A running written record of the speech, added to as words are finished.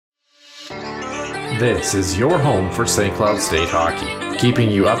This is your home for St. Cloud State hockey,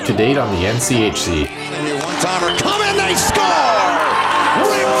 keeping you up to date on the NCHC. One-timer, come in, they score!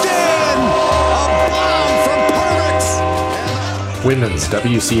 Ripped in! A bomb from Parks! Women's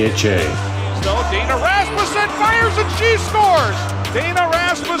WCHA. So Dana Rasmussen fires and she scores! Dana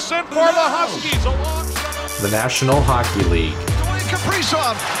Rasmussen for the Huskies alongside The National Hockey League. Dwayne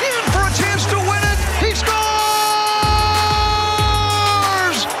Kaprizov in for a chance to win it! He scores!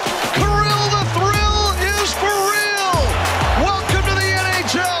 Kirill, the thrill is for real! Welcome to the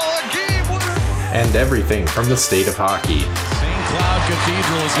NHL, a game winner! And everything from the state of hockey. St. Cloud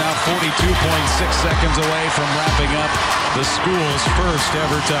Cathedral is now 42.6 seconds away from wrapping up the school's first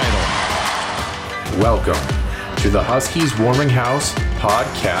ever title. Welcome to the Huskies Warming House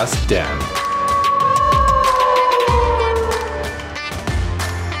Podcast Den.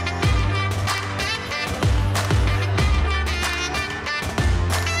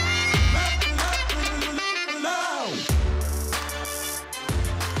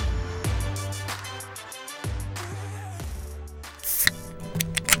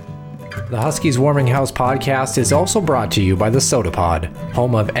 The Huskies Warming House podcast is also brought to you by the Soda Pod,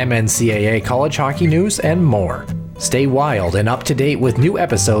 home of NCAA college hockey news and more. Stay wild and up to date with new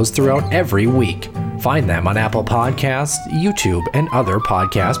episodes throughout every week. Find them on Apple Podcasts, YouTube, and other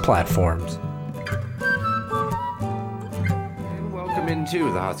podcast platforms. And welcome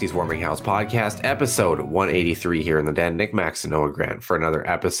into the Huskies Warming House podcast, episode 183 here in the den. Nick Max and Noah Grant for another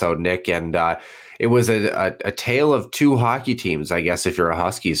episode, Nick, and it was a tale of two hockey teams, I guess, if you're a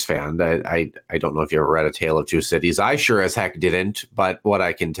Huskies fan. I don't know if you ever read A Tale of Two Cities. I sure as heck didn't, but what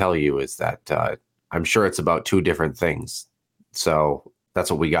I can tell you is that I'm sure it's about two different things. So that's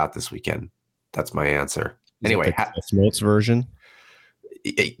what we got this weekend. That's my answer. Anyway. Cliff Notes version?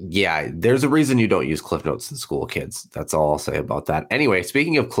 Yeah, there's a reason you don't use Cliff Notes in school, kids. That's all I'll say about that. Anyway,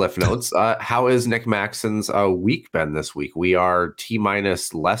 speaking of Cliff Notes, how has Nick Maxon's week been this week? We are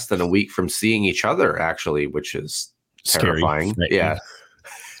T-minus less than a week from seeing each other, actually, which is terrifying. Scary. Yeah.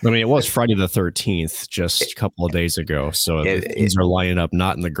 I mean, it was Friday the 13th just a couple of days ago, so things are lining up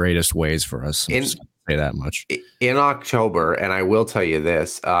not in the greatest ways for us. I'm just gonna say that much. In October, and I will tell you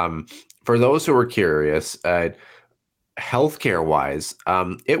this, for those who are curious, healthcare wise,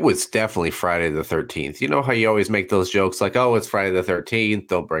 it was definitely Friday the 13th. You know how you always make those jokes like, oh, it's Friday the 13th.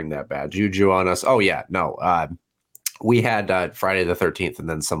 They'll bring that bad juju on us. Oh, yeah. No, we had Friday the 13th and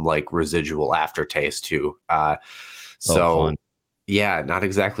then some like residual aftertaste too. So, yeah, not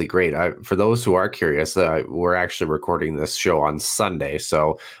exactly great. For those who are curious, we're actually recording this show on Sunday.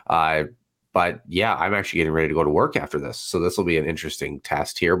 So, but yeah, I'm actually getting ready to go to work after this. So this will be an interesting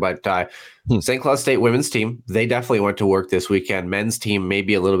test here. But St. Cloud State women's team, they definitely went to work this weekend. Men's team,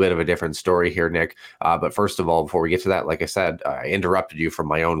 maybe a little bit of a different story here, Nick. But first of all, before we get to that, like I said, I interrupted you from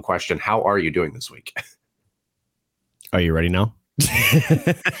my own question. How are you doing this week? Are you ready now?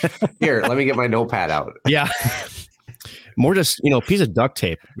 Here, let me get my notepad out. Yeah. More just, a piece of duct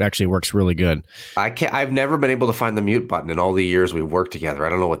tape actually works really good. I've never been able to find the mute button in all the years we've worked together. I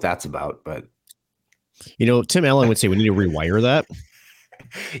don't know what that's about, but Tim Allen would say we need to rewire that.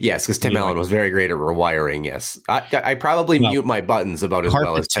 Yes, because Tim Allen was very great at rewiring. Yes, I probably mute my buttons about as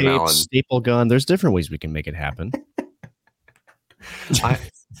well as Tim Allen. Staple gun. There's different ways we can make it happen.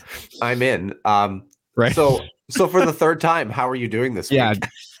 I'm in. Right. So for the third time, how are you doing this week? Yeah,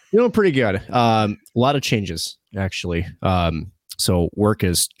 doing pretty good. A lot of changes actually. So work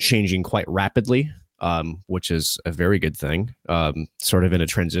is changing quite rapidly, which is a very good thing. Sort of in a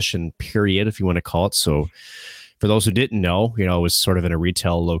transition period, if you want to call it. So for those who didn't know, I was sort of in a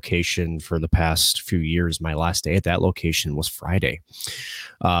retail location for the past few years. My last day at that location was Friday,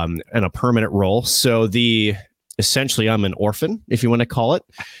 and a permanent role. So essentially I'm an orphan, if you want to call it,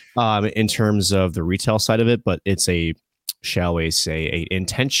 in terms of the retail side of it, but it's shall we say, a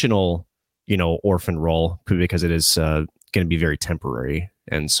intentional, orphan role, because it is going to be very temporary.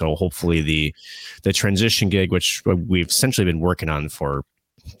 And so hopefully the transition gig, which we've essentially been working on for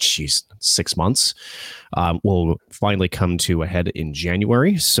 6 months, will finally come to a head in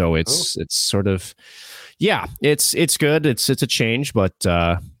January. So it's sort of, it's good. It's a change, but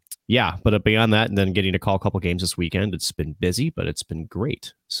but beyond that, and then getting to call a couple games this weekend, it's been busy, but it's been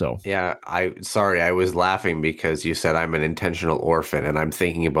great. So yeah, I was laughing because you said I'm an intentional orphan, and I'm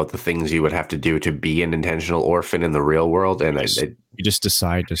thinking about the things you would have to do to be an intentional orphan in the real world, and you just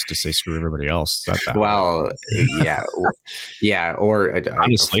decide just to say screw everybody else. Well, yeah, or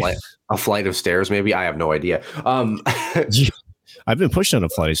a flight of stairs, maybe. I have no idea. I've been pushed on a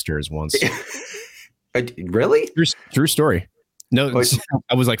flight of stairs once. Really? True story. No,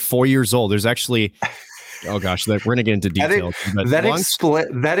 I was like 4 years old. There's actually Oh gosh, we're gonna get into details.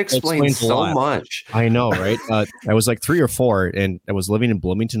 That explains so much. I know, right? I was like 3 or 4, and I was living in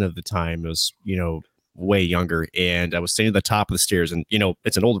Bloomington at the time. It was, way younger, and I was sitting at the top of the stairs, and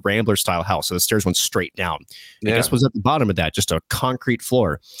it's an old Rambler style house, so the stairs went straight down. Yeah. I guess was at the bottom of that, just a concrete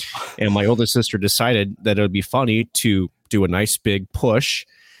floor. And my older sister decided that it would be funny to do a nice big push.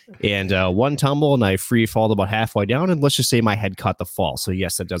 And one tumble, and I free fall about halfway down, and let's just say my head caught the fall. So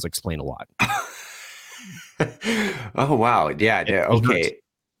yes, that does explain a lot. Oh wow, yeah, okay.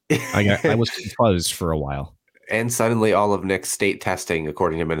 I was confused for a while, and suddenly all of Nick's state testing,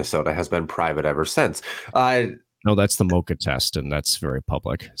 according to Minnesota, has been private ever since. No, that's the Mocha test, and that's very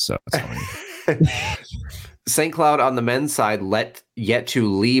public, so it's fine. St. Cloud on the men's side yet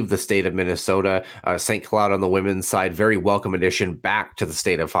to leave the state of Minnesota. St. Cloud on the women's side, very welcome addition back to the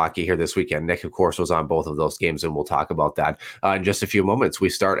state of hockey here this weekend. Nick, of course, was on both of those games, and we'll talk about that in just a few moments. We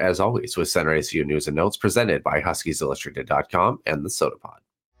start, as always, with Center Ice View News and Notes presented by HuskiesIllustrated.com and the Soda Pod.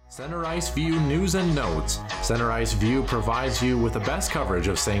 Center Ice View News and Notes. Center Ice View provides you with the best coverage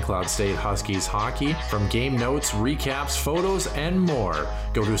of St. Cloud State Huskies hockey, from game notes, recaps, photos, and more.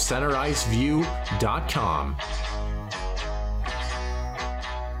 Go to centericeview.com.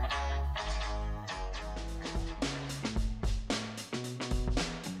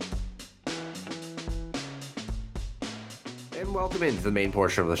 And welcome into the main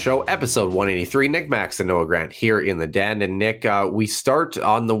portion of the show, episode 183. Nick Max and Noah Grant here in the den. And Nick, we start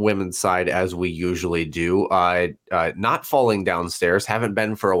on the women's side as we usually do. Not falling downstairs, haven't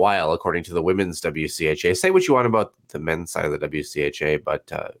been for a while, according to the women's WCHA. Say what you want about the men's side of the WCHA,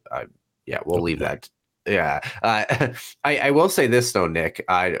 but we'll leave that. Yeah. I will say this, though, Nick.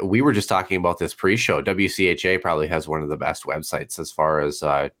 We were just talking about this pre-show. WCHA probably has one of the best websites as far as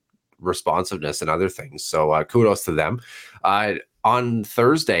responsiveness and other things. So kudos to them. On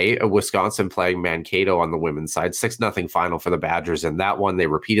Thursday, Wisconsin playing Mankato on the women's side, 6-0 final for the Badgers. And that one, they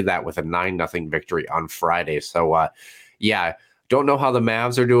repeated that with a 9-0 victory on Friday. So, don't know how the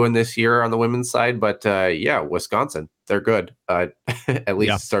Mavs are doing this year on the women's side, but Wisconsin, they're good, at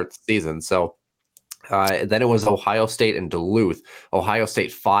least to start the season. So, then it was Ohio State and Duluth. Ohio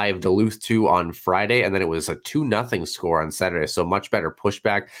State 5, Duluth 2 on Friday, and then it was a 2-0 score on Saturday. So much better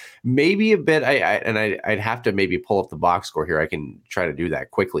pushback. Maybe a bit. I'd have to maybe pull up the box score here. I can try to do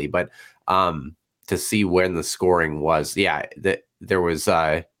that quickly, but to see when the scoring was, there was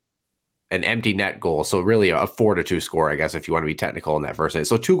an empty net goal. So really a 4-2 score, I guess, if you want to be technical in that first night.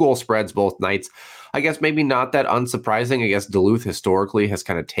 So 2-goal spreads both nights. I guess maybe not that unsurprising. I guess Duluth historically has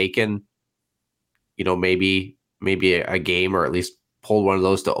kind of taken, maybe a game, or at least pulled one of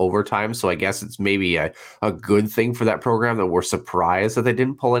those to overtime. So I guess it's maybe a good thing for that program that we're surprised that they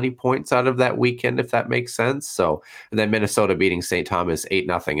didn't pull any points out of that weekend, if that makes sense. So, and then Minnesota beating St. Thomas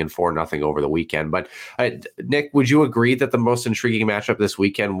 8-0 and 4-0 over the weekend. But Nick, would you agree that the most intriguing matchup this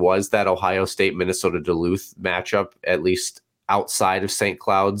weekend was that Ohio State Minnesota Duluth matchup, at least outside of St.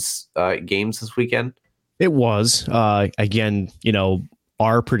 Cloud's games this weekend? It was again,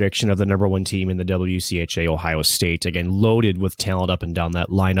 our prediction of the number 1 team in the WCHA, Ohio State, again, loaded with talent up and down that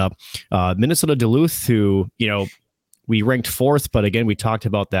lineup. Minnesota Duluth, who, we ranked 4th, but again, we talked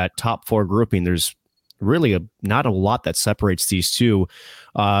about that top 4 grouping. There's really not a lot that separates these two.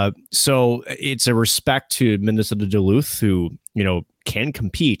 So it's a respect to Minnesota Duluth, who, can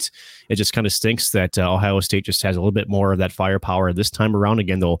compete. It just kind of stinks that Ohio State just has a little bit more of that firepower this time around.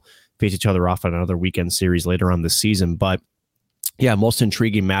 Again, they'll face each other off on another weekend series later on this season, but yeah, most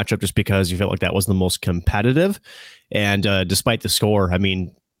intriguing matchup just because you felt like that was the most competitive. And despite the score, I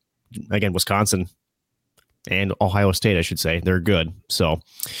mean, again, Wisconsin and Ohio State, I should say, they're good. So,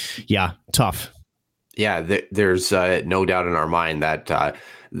 yeah, tough. Yeah, there's no doubt in our mind that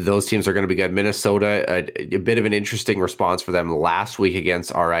those teams are going to be good. Minnesota, a bit of an interesting response for them last week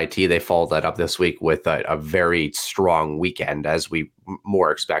against RIT. They followed that up this week with a very strong weekend, as we more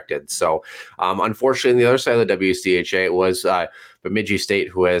expected. So, unfortunately, on the other side of the WCHA, it was Bemidji State,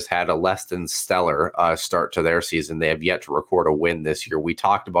 who has had a less than stellar start to their season. They have yet to record a win this year. We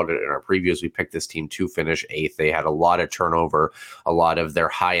talked about it in our previews. We picked this team to finish 8th. They had a lot of turnover, a lot of their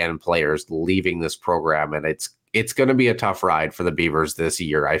high-end players leaving this program, and it's going to be a tough ride for the Beavers this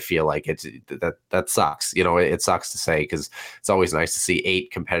year. I feel like that sucks. It sucks to say, because it's always nice to see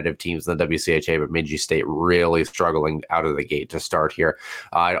 8 competitive teams in the WCHA, but Bemidji State really struggling out of the gate to start here.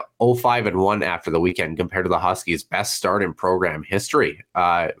 0-5-1 after the weekend compared to the Huskies' best start in program history.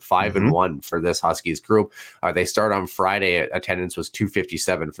 5-1 for this Huskies group. They start on Friday. Attendance was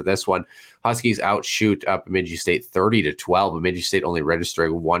 257 for this one. Huskies outshoot Bemidji State 30-12. Bemidji State only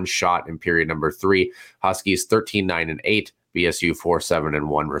registering 1 shot in period number 3. Huskies 13-9-8, BSU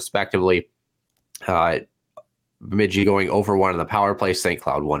 4-7-1 respectively. Bemidji going over 1 in the power play. St.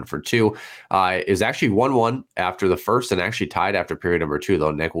 Cloud 1 for 2. Is actually 1-1 after the first and actually tied after period number 2,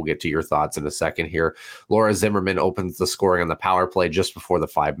 though. Nick, we'll get to your thoughts in a second here. Laura Zimmerman opens the scoring on the power play just before the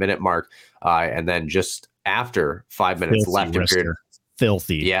 5-minute mark. And then just after 5 minutes left in period.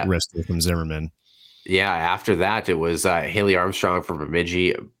 Filthy wrister from Zimmerman. Yeah, after that, it was Haley Armstrong from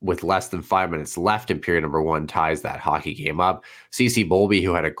Bemidji with less than 5 minutes left in period number 1 ties that hockey game up. Cece Bolby,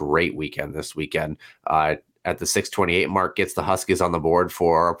 who had a great weekend this weekend, at the 6:28 mark, gets the Huskies on the board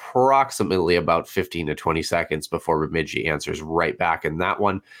for approximately about 15 to 20 seconds before Bemidji answers right back in that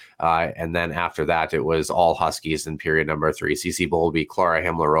one. And then after that, it was all Huskies in period number 3. Cece Bolby, Clara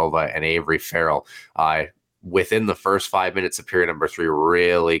Himlerova, and Avery Farrell. Within the first 5 minutes of period number 3,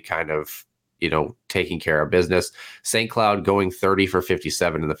 really kind of taking care of business. St. Cloud going 30 for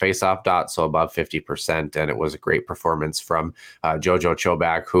 57 in the faceoff dot, so above 50%. And it was a great performance from JoJo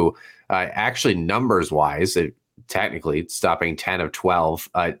Chobak, who actually numbers-wise, technically stopping 10 of 12,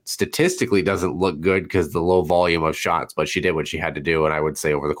 statistically doesn't look good because the low volume of shots, but she did what she had to do. And I would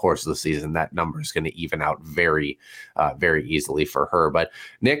say over the course of the season, that number is going to even out very, very easily for her. But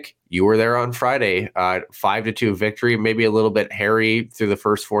Nick, you were there on Friday, 5-2 victory, maybe a little bit hairy through the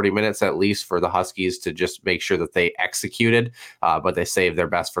first 40 minutes, at least for the Huskies to just make sure that they executed, but they saved their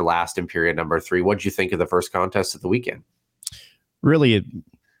best for last in period number 3. What did you think of the first contest of the weekend? Really,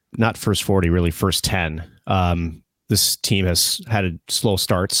 not first 40, really first 10. This team has had slow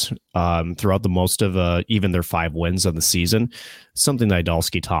starts throughout the most of even their 5 wins of the season. Something that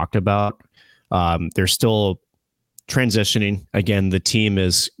Idalski talked about. They're still transitioning. Again, the team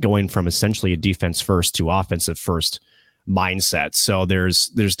is going from essentially a defense first to offensive first mindset. So there's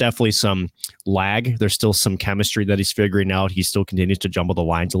definitely some lag. There's still some chemistry that he's figuring out. He still continues to jumble the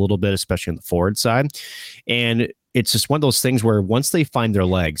lines a little bit, especially on the forward side. And it's just one of those things where once they find their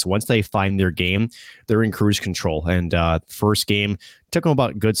legs, once they find their game, they're in cruise control. And first game took them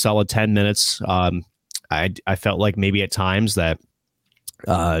about a good solid 10 minutes. I felt like maybe at times that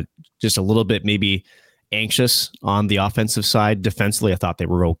just a little bit maybe anxious on the offensive side. Defensively, I thought they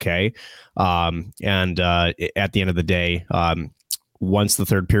were okay. And at the end of the day, once the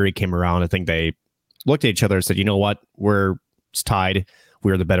third period came around, I think they looked at each other and said, you know what, we're tied.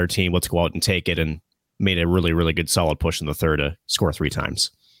 We're the better team. Let's go out and take it. And made a really, really good solid push in the third to score 3 times.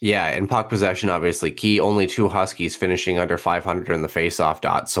 Yeah, and puck possession, obviously key. Only 2 Huskies finishing under 500 in the faceoff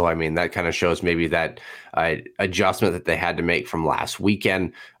dot. So, I mean, that kind of shows maybe that adjustment that they had to make from last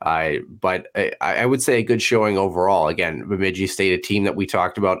weekend. But I would say a good showing overall. Again, Bemidji State, a team that we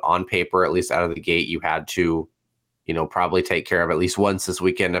talked about on paper, at least out of the gate, you had to, probably take care of at least once this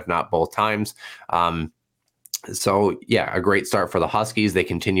weekend, if not both times. So, yeah, a great start for the Huskies. They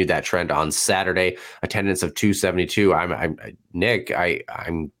continued that trend on Saturday. Attendance of 272. Nick,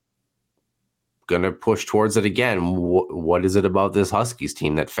 I'm going to push towards it again. What is it about this Huskies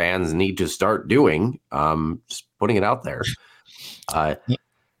team that fans need to start doing? Just putting it out there.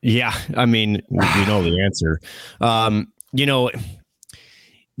 Yeah, I mean, we know the answer.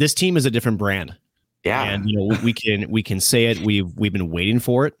 This team is a different brand. Yeah, and we can say it. We've been waiting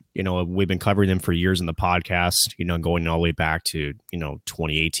for it. We've been covering them for years in the podcast. Going all the way back to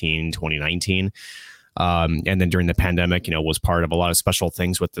 2018, 2019, and then during the pandemic, was part of a lot of special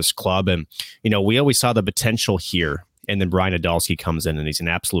things with this club. And we always saw the potential here. And then Brian Adalski comes in, and he's an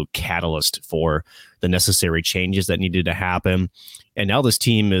absolute catalyst for the necessary changes that needed to happen. And now this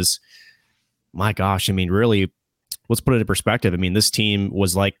team is, my gosh, I mean, really. Let's put it in perspective. I mean, this team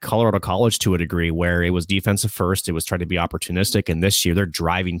was like Colorado College to a degree, where it was defensive first. It was trying to be opportunistic. And this year, they're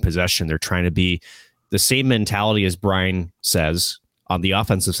driving possession. They're trying to be the same mentality as Brian says on the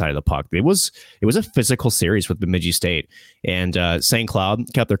offensive side of the puck. It was a physical series with Bemidji State. And St.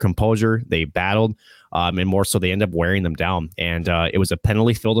 Cloud kept their composure. They battled. And more so, they end up wearing them down. And it was a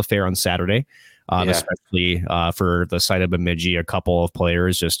penalty-filled affair on Saturday. Especially for the side of Bemidji, a couple of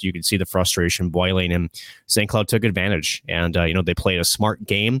players, just you could see the frustration boiling, and St. Cloud took advantage. And, they played a smart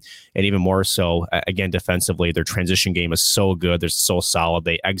game, and even more so, again, defensively, their transition game is so good. They're so solid.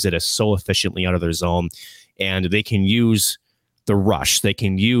 They exit us so efficiently out of their zone, and they can use the rush. They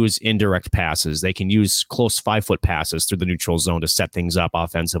can use indirect passes. They can use close 5-foot passes through the neutral zone to set things up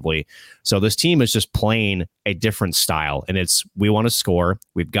offensively. So this team is just playing a different style, and we want to score.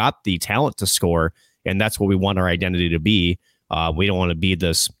 We've got the talent to score, and that's what we want our identity to be. We don't want to be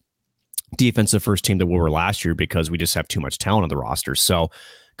this defensive first team that we were last year because we just have too much talent on the roster. So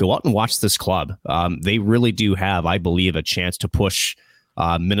go out and watch this club. They really do have, I believe, a chance to push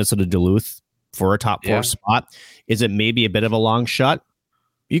Minnesota Duluth for a top 4 spot. Is it maybe a bit of a long shot?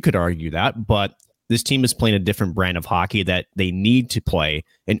 You could argue that, but this team is playing a different brand of hockey that they need to play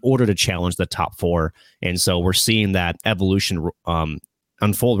in order to challenge the top four. And so we're seeing that evolution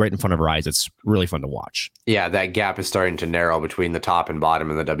unfold right in front of our eyes. It's really fun to watch. Yeah, that gap is starting to narrow between the top and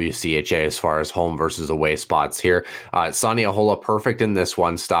bottom in the WCHA as far as home versus away spots here. Sonia Hola perfect in this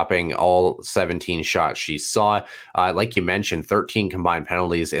one, stopping all 17 shots she saw. Like you mentioned, 13 combined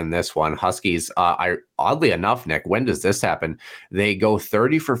penalties in this one. Huskies, oddly enough, Nick, when does this happen? They go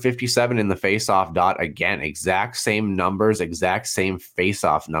 30 for 57 in the faceoff dot again. Exact same numbers, exact same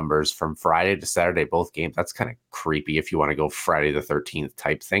faceoff numbers from Friday to Saturday, both games. That's kind of creepy if you want to go Friday the 13th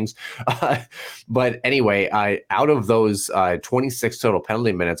type things. But anyway, out of those 26 total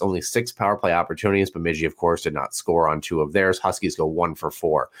penalty minutes, only 6 power play opportunities. Bemidji, of course, did not score on 2 of theirs. Huskies go 1 for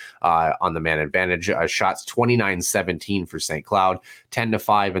 4 on the man advantage. Shots 29-17 for St. Cloud,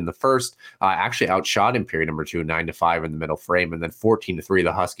 10-5 in the first. Actually outshot in period number 2, 9-5 in the middle frame, and then 14-3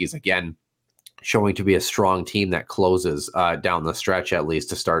 the Huskies again, showing to be a strong team that closes down the stretch, at least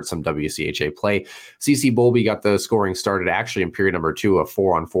to start some WCHA play. CC Bowlby got the scoring started actually in period number 2, a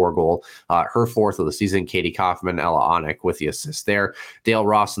 4-on-4 goal. Her 4th of the season. Katie Kaufman, Ella Onik with the assist there. Dale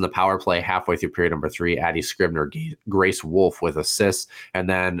Ross in the power play halfway through period number 3. Addie Scribner, Grace Wolf with assists. And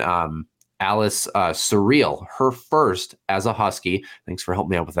then Alice Surreal, her first as a Husky. Thanks for helping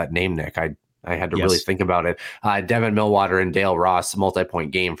me out with that name, Nick. I had to really think about it. Devin Millwater and Dale Ross, multi-point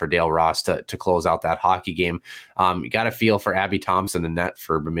game for Dale Ross to close out that hockey game. You got to feel for Abby Thompson in net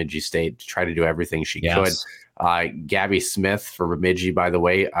for Bemidji State to try to do everything she could. Gabby Smith for Bemidji, by the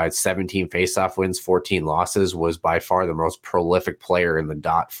way, 17 faceoff wins, 14 losses, was by far the most prolific player in the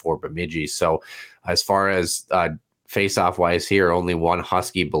dot for Bemidji. So as far as face-off wise here, only one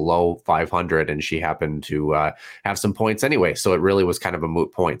Husky below 500, and she happened to have some points anyway, so it really was kind of a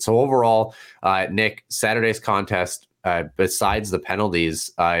moot point. So overall, Nick, Saturday's contest, besides the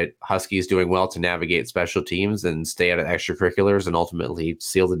penalties, Huskies doing well to navigate special teams and stay out of extracurriculars and ultimately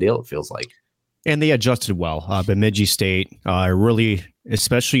seal the deal, it feels like. And they adjusted well. Bemidji State really,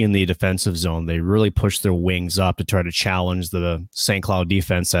 especially in the defensive zone, they really pushed their wings up to try to challenge the St. Cloud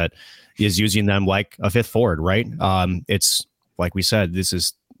defense that is using them like a fifth forward, right? It's like we said, this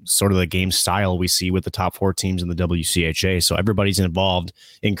is sort of the game style we see with the top 4 teams in the WCHA. So everybody's involved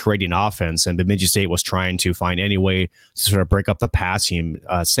in creating offense, and Bemidji State was trying to find any way to sort of break up the passing.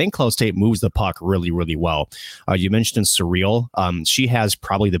 St. Cloud State moves the puck really, really well. You mentioned Surreal. She has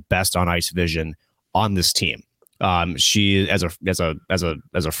probably the best on ice vision on this team. She as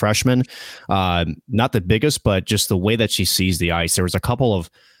a freshman, not the biggest, but just the way that she sees the ice. There was a couple of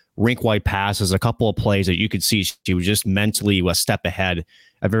rink-wide passes, a couple of plays that you could see she was just mentally a step ahead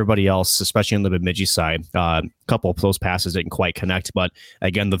of everybody else, especially on the Bemidji side. A couple of those passes didn't quite connect, but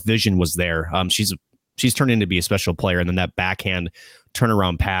again, the vision was there. She's turned into be a special player, and then that backhand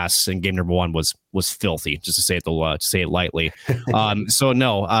turnaround pass in game number 1 was filthy, just to say it lightly.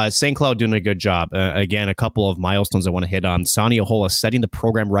 St. Cloud doing a good job. Again, a couple of milestones I want to hit on. Sonia Hola setting the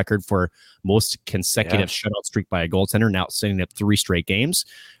program record for most consecutive shutout streak by a goaltender, now sitting at 3 straight games.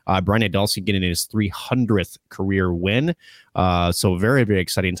 Brian Adelsky getting his 300th career win. So very, very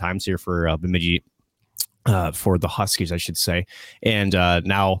exciting times here for Bemidji, for the Huskies, I should say. And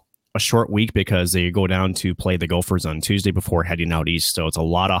now a short week because they go down to play the Gophers on Tuesday before heading out east. So it's a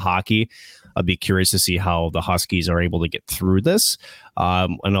lot of hockey. I'd be curious to see how the Huskies are able to get through this.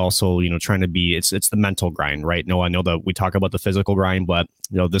 And also, trying to be, it's the mental grind, right? No, I know that we talk about the physical grind, but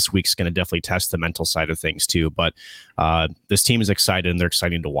this week's going to definitely test the mental side of things too. But this team is excited, and they're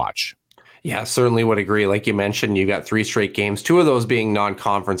exciting to watch. Yeah, certainly would agree. Like you mentioned, you got 3 straight games, 2 of those being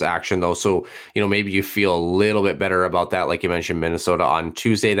non-conference action, though. So, maybe you feel a little bit better about that. Like you mentioned, Minnesota on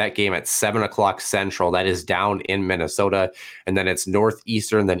Tuesday, that game at 7:00 Central, that is down in Minnesota. And then it's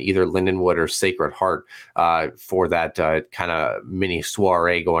Northeastern, then either Lindenwood or Sacred Heart for that kind of mini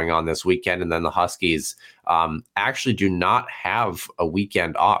soiree going on this weekend. And then the Huskies actually do not have a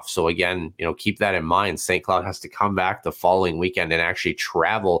weekend off. So again, keep that in mind. St. Cloud has to come back the following weekend and actually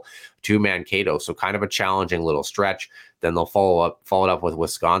travel to Mankato. So kind of a challenging little stretch. Then they'll follow it up with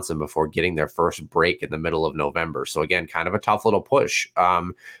Wisconsin before getting their first break in the middle of November. So again, kind of a tough little push.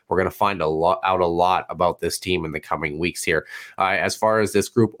 We're going to find out a lot about this team in the coming weeks here. As far as this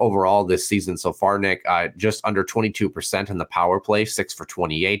group overall this season so far, Nick, just under 22% in the power play, 6 for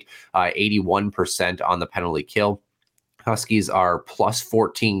 28, 81% on the penalty kill. Huskies are plus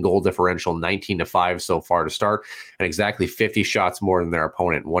 14 goal differential, 19-5 so far to start, and exactly 50 shots more than their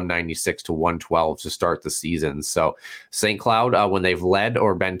opponent, 196 to 112 to start the season. So St. Cloud, when they've led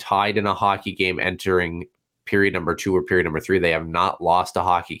or been tied in a hockey game entering period number 2 or period number 3, they have not lost a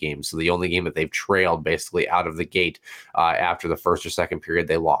hockey game. So the only game that they've trailed basically out of the gate after the first or second period,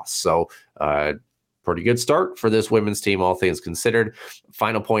 they lost. So pretty good start for this women's team, all things considered.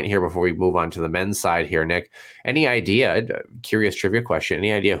 Final point here before we move on to the men's side here, Nick. Any idea, curious trivia question,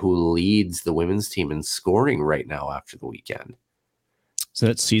 any idea who leads the women's team in scoring right now after the weekend? So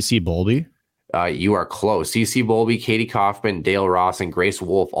that's CC Bolby. You are close. CC Bolby, Katie Kaufman, Dale Ross, and Grace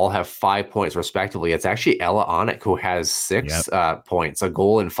Wolf all have 5 points respectively. It's actually Ella Onick who has 6 points, a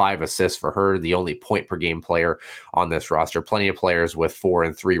goal and 5 assists for her, the only point per game player on this roster. Plenty of players with 4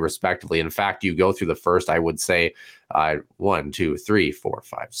 and 3 respectively. In fact, you go through the first, I would say 1, 2, 3, 4,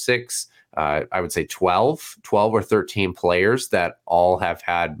 5, 6. I would say 12 or 13 players that all have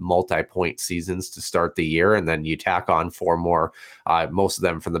had multi-point seasons to start the year. And then you tack on 4 more, most of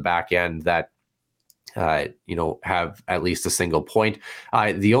them from the back end that have at least a single point.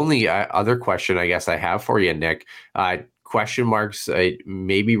 The only other question I guess I have for you, Nick, question marks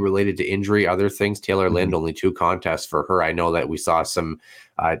maybe related to injury, other things. Taylor Lind, only 2 contests for her. I know that we saw some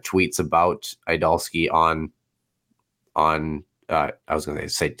tweets about Idalski on I was going to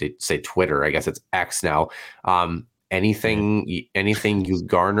say Twitter. I guess it's X now. Anything you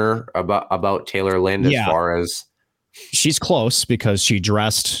garner about Taylor Lind as far as? She's close because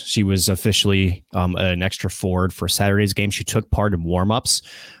she was officially an extra forward for Saturday's game. She took part in warmups.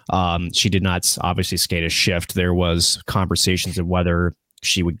 She did not obviously skate a shift. There was conversations of whether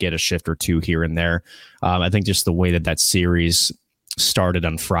she would get a shift or 2 here and there. I think just the way that series started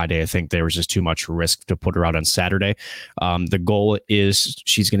on Friday, I think there was just too much risk to put her out on Saturday. The goal is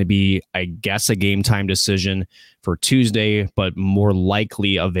she's going to be, I guess, a game time decision for Tuesday, but more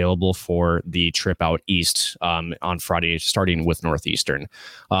likely available for the trip out east on Friday, starting with Northeastern.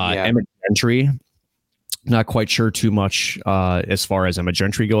 Emma Gentry, not quite sure too much as far as Emma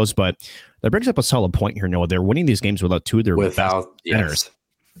Gentry goes, but that brings up a solid point here, Noah. They're winning these games without 2 of their best centers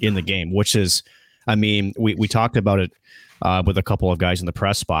in the game, which is, I mean, we talked about it with a couple of guys in the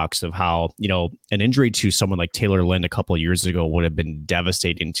press box of how, an injury to someone like Taylor Lind a couple of years ago would have been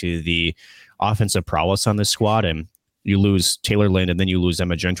devastating to the offensive prowess on this squad. And you lose Taylor Lind and then you lose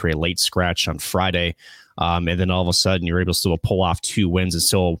Emma Gentry, a late scratch on Friday. And then all of a sudden you're able to still pull off 2 wins and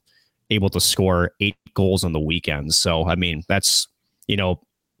still able to score 8 goals on the weekend. So, I mean, that's,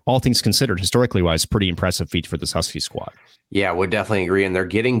 all things considered, historically wise, pretty impressive feat for this Husky squad. Yeah, would definitely agree. And they're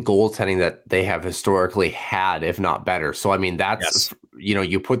getting goaltending that they have historically had, if not better. So, I mean, that's,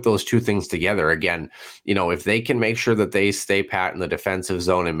 you put those 2 things together again, if they can make sure that they stay pat in the defensive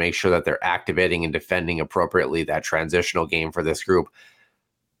zone and make sure that they're activating and defending appropriately that transitional game for this group.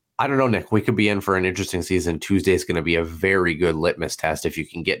 I don't know, Nick, we could be in for an interesting season. Tuesday is going to be a very good litmus test. If you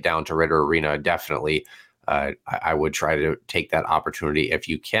can get down to Ritter Arena, definitely. I would try to take that opportunity if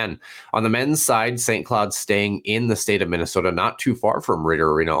you can. On the men's side, St. Cloud staying in the state of Minnesota, not too far from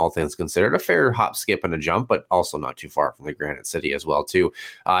Ritter Arena, all things considered. A fair hop, skip, and a jump, but also not too far from the Granite City as well, too.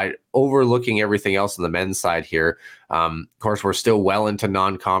 Overlooking everything else on the men's side here, of course, we're still well into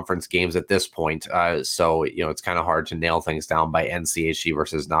non-conference games at this point. So, it's kind of hard to nail things down by NCHC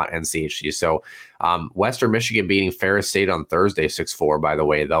versus not NCHC. So, Western Michigan beating Ferris State on Thursday, 6-4, by the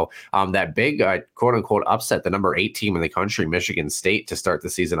way, though. That big, quote-unquote, upset, the number 8 team in the country, Michigan State, to start the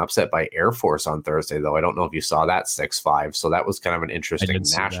season, upset by Air Force on Thursday, though. I don't know if you saw that, 6-5. So that was kind of an interesting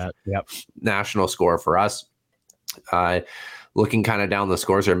national score for us. Looking kind of down the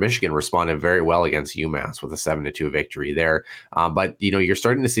scores there, Michigan responded very well against UMass with a 7-2 victory there. But, you're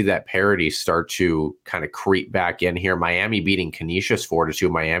starting to see that parity start to kind of creep back in here. Miami beating Canisius 4-2.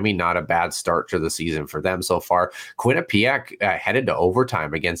 Miami, not a bad start to the season for them so far. Quinnipiac headed to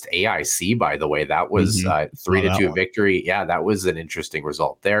overtime against AIC, by the way. That was 3-2 victory. Yeah, that was an interesting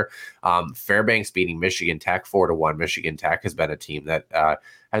result there. Fairbanks beating Michigan Tech 4-1. Michigan Tech has been a team that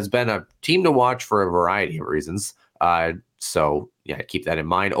has been a team to watch for a variety of reasons. So, keep that in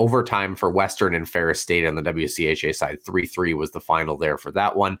mind. Overtime for Western and Ferris State on the WCHA side, 3-3 was the final there for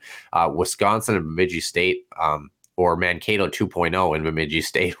that one. Wisconsin and Bemidji State, or Mankato 2.0 in Bemidji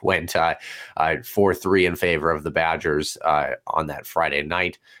State, went 4-3 in favor of the Badgers on that Friday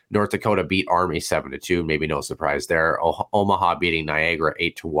night. North Dakota beat Army 7-2. Maybe no surprise there. Omaha beating Niagara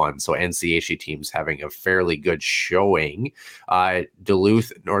 8-1. So NCHC teams having a fairly good showing.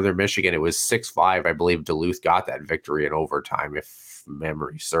 Duluth, Northern Michigan, it was 6-5. I believe Duluth got that victory in overtime, if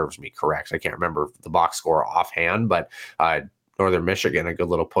memory serves me correct. I can't remember the box score offhand, but Northern Michigan, a good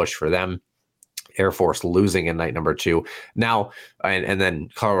little push for them. Air Force losing in night number 2. Now, and then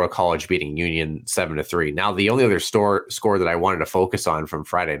Colorado College beating Union 7-3. Now, the only other score that I wanted to focus on from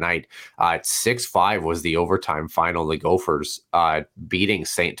Friday night, 6-5 was the overtime final. The Gophers beating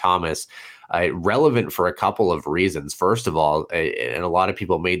St. Thomas. Relevant for a couple of reasons. First of all, and a lot of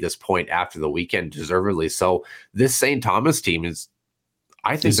people made this point after the weekend, deservedly so, this St. Thomas team is,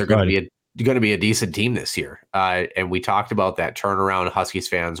 I think they're going to be going to be a decent team this year. And we talked about that turnaround. Huskies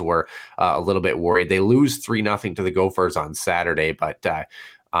fans were a little bit worried. They lose 3-0 to the Gophers on Saturday, but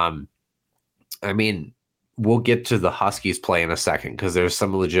I mean, we'll get to the Huskies play in a second because there's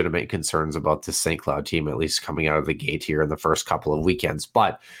some legitimate concerns about this St. Cloud team, at least coming out of the gate here in the first couple of weekends.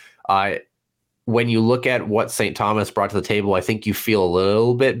 But when you look at what St. Thomas brought to the table, I think you feel a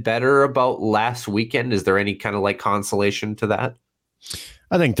little bit better about last weekend. Is there any kind of like consolation to that?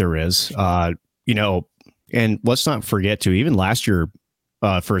 I think there is, and let's not forget to even last year,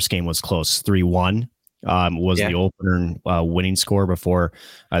 first game was close, 3-1 was the opener winning score before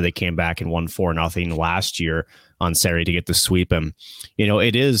they came back and won 4-0 last year on Saturday to get the sweep. And,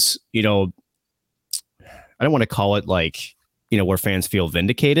 it is, I don't want to call it like, where fans feel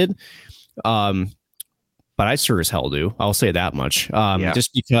vindicated. But I sure as hell do. I'll say that much.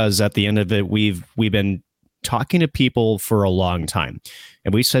 Just because at the end of it, we've been talking to people for a long time,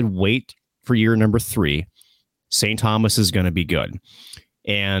 and we said, wait for year number 3. St. Thomas is going to be good.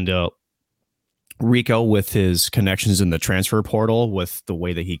 And Rico, with his connections in the transfer portal, with the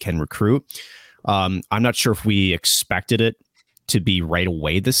way that he can recruit, I'm not sure if we expected it to be right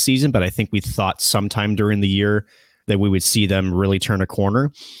away this season, but I think we thought sometime during the year that we would see them really turn a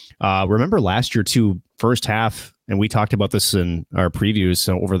corner. Remember last year too, first half, and we talked about this in our previews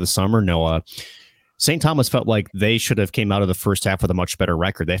over the summer, Noah. St. Thomas felt like they should have came out of the first half with a much better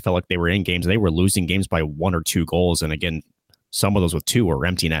record. They felt like they were in games. They were losing games by 1 or 2 goals. And again, some of those with 2 were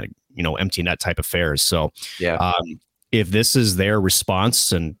empty net type affairs. So if this is their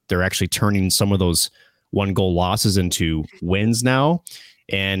response and they're actually turning some of those 1-goal losses into wins now,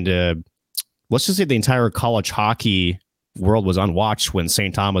 and let's just say the entire college hockey world was on watch when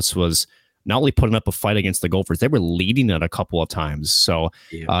St. Thomas was not only putting up a fight against the Gophers, they were leading it a couple of times. So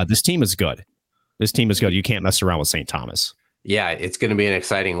this team is good. This team is good. You can't mess around with St. Thomas. Yeah, it's going to be an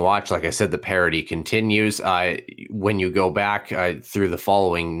exciting watch. Like I said, the parity continues. When you go back through the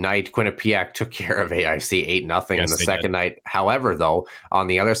following night, Quinnipiac took care of AIC 8-0 in the second night. However, though, on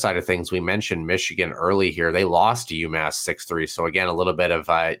the other side of things, we mentioned Michigan early here. They lost to UMass 6-3. So again, a little bit of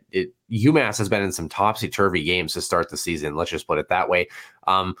UMass has been in some topsy-turvy games to start the season. Let's just put it that way.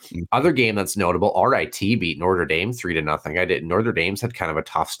 Other game that's notable, RIT beat Notre Dame 3-0. Notre Dame's had kind of a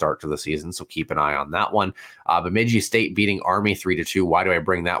tough start to the season, so keep an eye on that one. Bemidji State beating Army 3-2. Why do I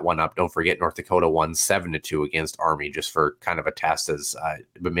bring that one up? Don't forget North Dakota won 7-2 against Army, just for kind of a test as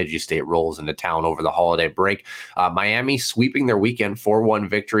Bemidji State rolls into town over the holiday break. Miami sweeping their weekend 4-1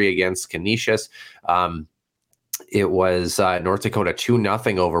 victory against Canisius. It was North Dakota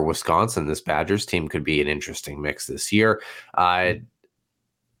 2-0 over Wisconsin. This Badgers team could be an interesting mix this year.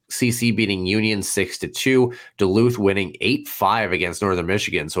 CC beating Union 6-2. Duluth winning 8-5 against Northern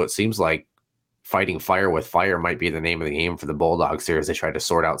Michigan. So it seems like fighting fire with fire might be the name of the game for the Bulldogs here as they try to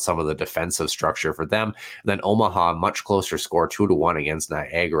sort out some of the defensive structure for them. And then Omaha, much closer score, 2-1 against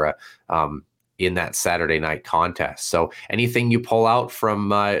Niagara in that Saturday night contest. So anything you pull out from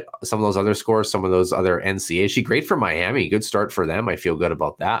some of those other scores, some of those other NCHC, great for Miami. Good start for them. I feel good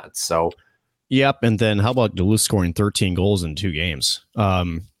about that. So, yep. And then how about Duluth scoring 13 goals in 2 games?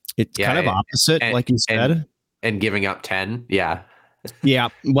 It's kind of opposite, like you said. And giving up 10. Yeah. Yeah.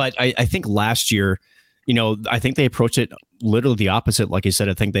 But I think last year, I think they approached it literally the opposite. Like you said,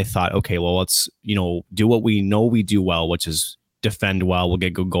 I think they thought, okay, well, let's, do what we know we do well, which is defend well. We'll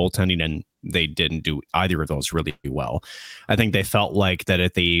get good goaltending. And they didn't do either of those really well. I think they felt like that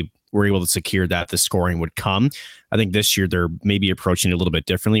if they were able to secure that, the scoring would come. I think this year they're maybe approaching it a little bit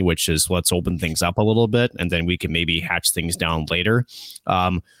differently, which is let's open things up a little bit and then we can maybe hatch things down later.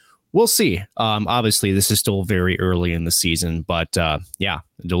 We'll see. Obviously, this is still very early in the season, but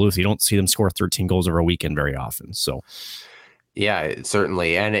Duluth, you don't see them score 13 goals over a weekend very often. So, yeah,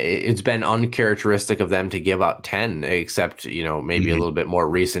 certainly. And it's been uncharacteristic of them to give up 10, except, maybe a little bit more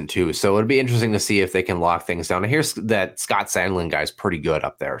recent too. So it'd be interesting to see if they can lock things down. I hear that Scott Sandlin guy's pretty good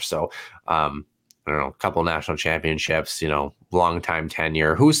up there. So, I don't know, a couple national championships, long time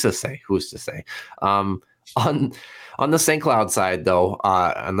tenure. Who's to say? On the St. Cloud side, though,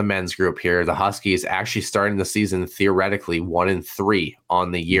 on the men's group here, the Huskies actually starting the season theoretically 1-3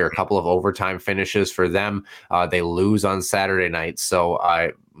 on the year. A couple of overtime finishes for them. They lose on Saturday night. So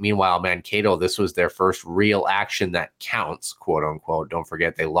meanwhile, Mankato, this was their first real action that counts, quote unquote. Don't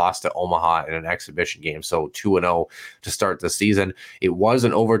forget, they lost to Omaha in an exhibition game. So 2-0 to start the season. It was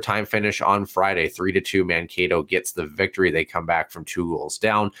an overtime finish on Friday, 3-2. Mankato gets the victory. They come back from 2 goals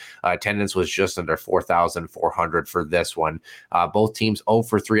down. Attendance was just under 4,400 for this one. Both teams 0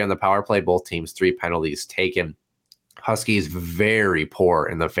 for 3 on the power play. Both teams 3 penalties taken. Huskies very poor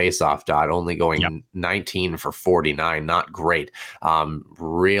in the faceoff dot, only going 19 for 49. Not great.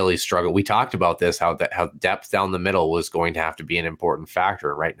 Really struggled. We talked about this, how depth down the middle was going to have to be an important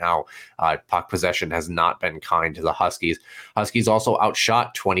factor. Right now, puck possession has not been kind to the Huskies. Huskies also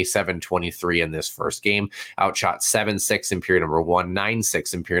outshot 27-23 in this first game, outshot 7-6 in period number 1,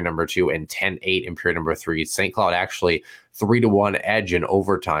 9-6 in period number 2, and 10-8 in period number 3. St. Cloud actually 3-1 edge in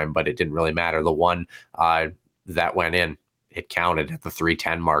overtime, but it didn't really matter. The one that went in, it counted at the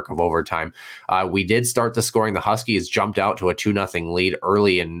 3:10 mark of overtime. We did start the scoring. The Huskies jumped out to a 2-0 lead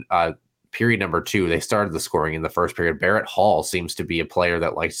early in period number 2. They started the scoring in the first period. Barrett Hall seems to be a player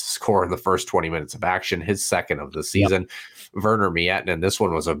that likes to score in the first 20 minutes of action, his second of the season. Werner Miettinen, this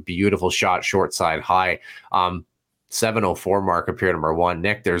one was a beautiful shot, short side high. 7:04 mark of period number 1.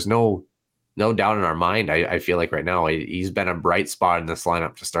 Nick, there's no doubt in our mind. I feel like right now he's been a bright spot in this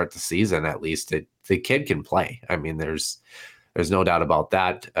lineup to start the season. At least the kid can play. I mean, there's no doubt about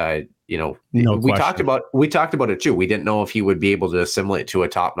that. We talked about it too. We didn't know if he would be able to assimilate to a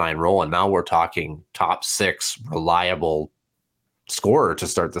top 9 role, and now we're talking top 6 reliable scorer to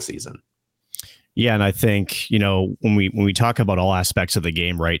start the season. Yeah, and I think, when we talk about all aspects of the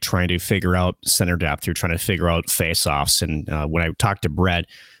game, right, trying to figure out center depth, you're trying to figure out faceoffs. And when I talked to Brett,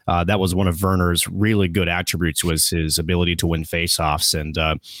 that was one of Werner's really good attributes, was his ability to win faceoffs. And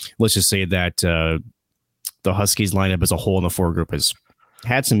let's just say that the Huskies lineup as a whole in the foregroup has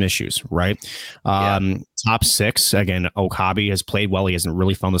had some issues, right? Top 6, again, Okabe has played well. He hasn't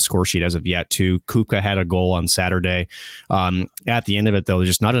really found the score sheet as of yet, too. Kuka had a goal on Saturday. At the end of it, though, there's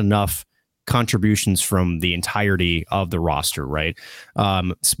just not enough contributions from the entirety of the roster, right?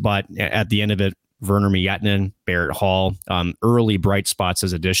 But at the end of it, Werner Miettinen, Barrett Hall, early bright spots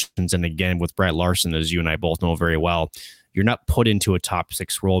as additions. And again, with Brett Larson, as you and I both know very well, you're not put into a top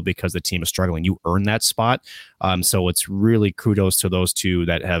 6 role because the team is struggling. You earn that spot. So it's really kudos to those two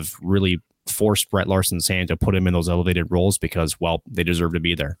that have really forced Brett Larson's hand to put him in those elevated roles because, well, they deserve to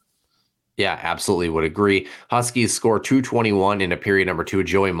be there. Yeah, absolutely would agree. Huskies score 2:21 in a period number 2.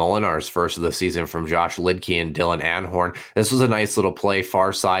 Joey Molinar's first of the season from Josh Lidke and Dylan Anhorn. This was a nice little play,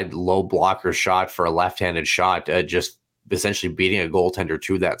 far side, low blocker shot for a left-handed shot, just essentially beating a goaltender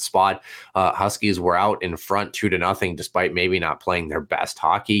to that spot. Huskies were out in front 2-0, despite maybe not playing their best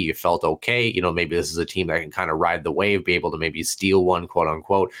hockey. You felt okay. Maybe this is a team that can kind of ride the wave, be able to maybe steal one, quote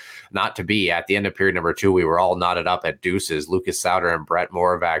unquote. Not to be. At the end of period number 2, we were all knotted up at deuces. Lucas Sauter and Brett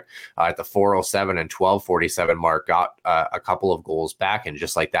Moravec at the 4:07 and 12:47 mark got a couple of goals back. And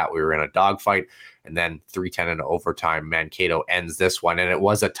just like that, we were in a dogfight. And then 3:10 into overtime, Mankato ends this one. And it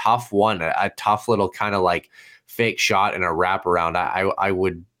was a tough one, a tough little kind of like fake shot and a wraparound. I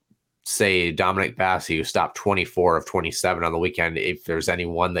would say Dominic Bassi, who stopped 24 of 27 on the weekend, if there's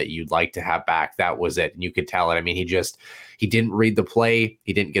anyone that you'd like to have back, that was it. And you could tell it. I mean, he didn't read the play.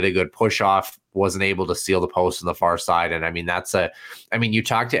 He didn't get a good push off, wasn't able to seal the post on the far side. And I mean, you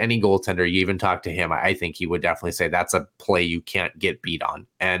talk to any goaltender, you even talk to him, I think he would definitely say that's a play you can't get beat on.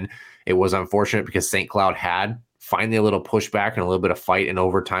 And it was unfortunate because St. Cloud had finally a little pushback and a little bit of fight in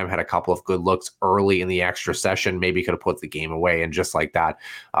overtime, had a couple of good looks early in the extra session, maybe could have put the game away. And just like that,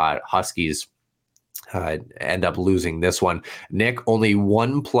 Huskies end up losing this one. Nick, only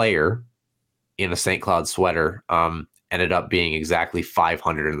one player in a St. Cloud sweater ended up being exactly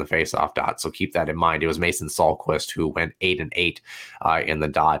 500 in the faceoff dot. So keep that in mind. It was Mason Sahlquist who went 8-8 in the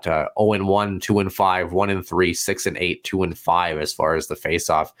dot. 0-1, 2-5, 1-3, 6-8, 2-5 as far as the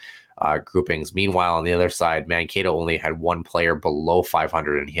faceoff groupings. Meanwhile, on the other side, Mankato only had one player below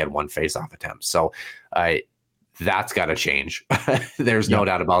 500 and he had one faceoff attempt. So that's got to change. There's no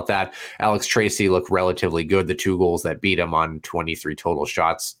doubt about that. Alex Tracy looked relatively good. The 2 goals that beat him on 23 total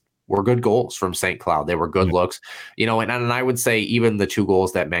shots were good goals from St. Cloud. They were good looks, and I would say even the 2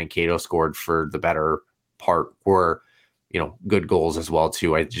 goals that Mankato scored for the better part were, good goals as well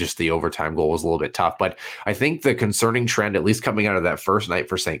too. Just the overtime goal was a little bit tough, but I think the concerning trend, at least coming out of that first night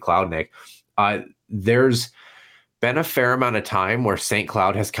for St. Cloud, Nick, there's been a fair amount of time where St.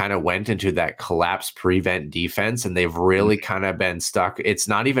 Cloud has kind of went into that collapse prevent defense, and they've really kind of been stuck. It's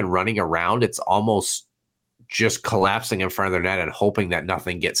not even running around. It's almost just collapsing in front of their net and hoping that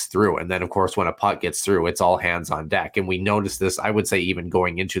nothing gets through. And then, of course, when a puck gets through, it's all hands on deck. And we noticed this, I would say, even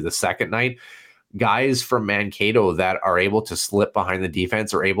going into the second night. Guys from Mankato that are able to slip behind the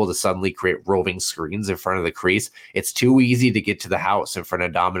defense are able to suddenly create roving screens in front of the crease. It's too easy to get to the house in front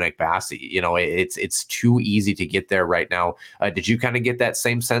of Dominic Bassi. It's too easy to get there right now. Did you kind of get that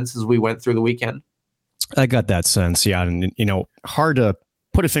same sense as we went through the weekend? I got that sense, yeah. And, hard to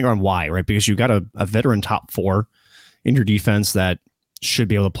put a finger on why, right? Because you got a veteran top 4 in your defense that should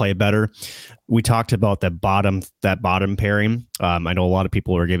be able to play better. We talked about that bottom pairing. I know a lot of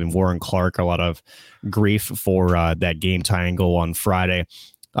people are giving Warren Clark a lot of grief for that game tying goal on Friday.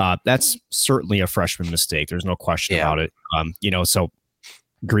 That's certainly a freshman mistake. There's no question about it. So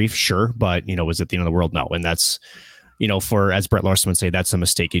grief, sure, but is it the end of the world? No. And that's, for, as Brett Larson would say, that's a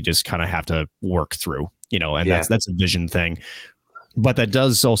mistake you just kind of have to work through, and that's a vision thing. But that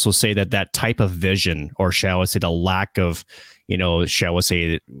does also say that type of vision, or shall I say the lack of, shall we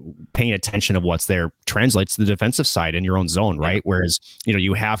say, paying attention of what's there, translates to the defensive side in your own zone, right? Whereas,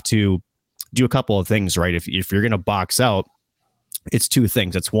 you have to do a couple of things, right? If you're going to box out, it's two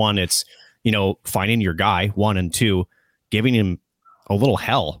things. It's one, it's, finding your guy, one, and two, giving him a little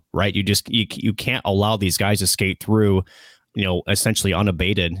hell, right? You can't allow these guys to skate through, essentially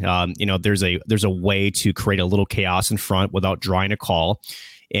unabated. There's a way to create a little chaos in front without drawing a call.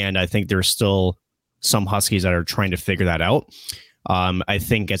 And I think there's still some Huskies that are trying to figure that out. I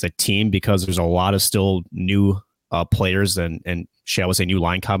think as a team, because there's a lot of still new players and shall we say new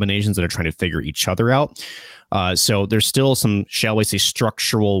line combinations that are trying to figure each other out. So there's still some, shall we say,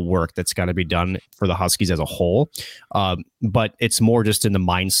 structural work that's got to be done for the Huskies as a whole. But it's more just in the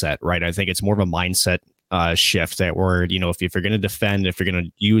mindset, right? I think it's more of a mindset shift that where, if you're going to defend, if you're going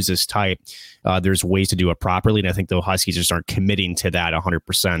to use this type, there's ways to do it properly. And I think the Huskies just aren't committing to that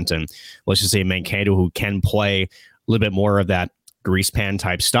 100%. And let's just say Mankato, who can play a little bit more of that grease pan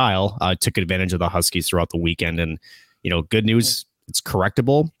type style, took advantage of the Huskies throughout the weekend. And, good news, it's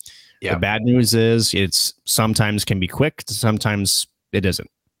correctable. Yeah. The bad news is it's sometimes can be quick, sometimes it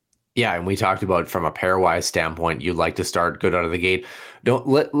isn't. Yeah, and we talked about from a pairwise standpoint, you'd like to start good out of the gate.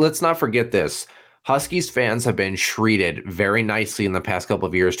 Let's not forget this. Huskies fans have been treated very nicely in the past couple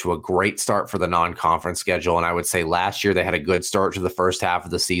of years to a great start for the non-conference schedule. And I would say last year they had a good start to the first half of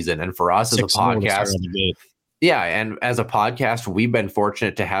the season. And for us as a podcast, yeah, and as a podcast, we've been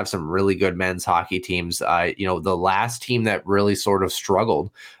fortunate to have some really good men's hockey teams. The last team that really sort of struggled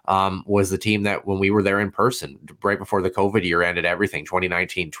was the team that when we were there in person right before the COVID year ended everything,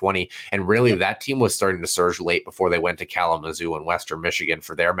 2019-20. And really that team was starting to surge late before they went to Kalamazoo and Western Michigan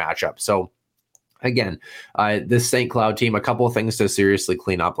for their matchup. So again, this St. Cloud team, a couple of things to seriously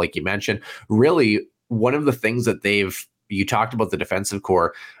clean up, like you mentioned. Really, one of the things that you talked about the defensive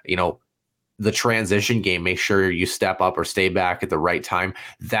core, the transition game, make sure you step up or stay back at the right time.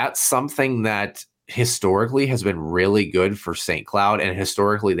 That's something that historically has been really good for St. Cloud. And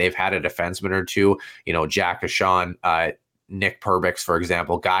historically, they've had a defenseman or two, Jack Ashawn, Nick Perbix, for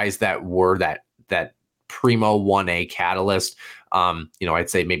example, guys that were that primo 1A catalyst. I'd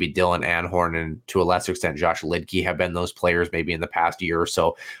say maybe Dylan Anhorn and to a lesser extent Josh Lidke have been those players maybe in the past year or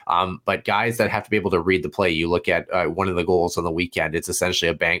so. But guys that have to be able to read the play. You look at one of the goals on the weekend, it's essentially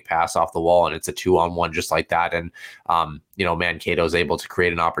a bank pass off the wall and it's a 2-on-1 just like that. And, Mankato is able to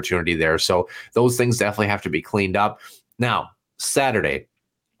create an opportunity there. So those things definitely have to be cleaned up. Now, Saturday,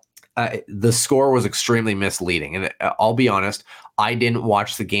 the score was extremely misleading. And I'll be honest, I didn't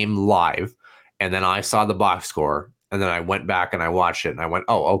watch the game live. And then I saw the box score, and then I went back and I watched it, and I went,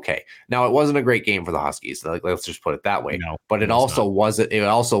 "Oh, okay." Now it wasn't a great game for the Huskies. Let's just put it that way. No, but it also wasn't. It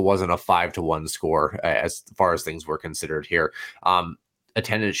also wasn't a 5-1 score as far as things were considered here.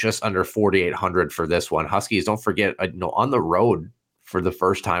 Attendance just under 4,800 for this one. Huskies, don't forget, on the road for the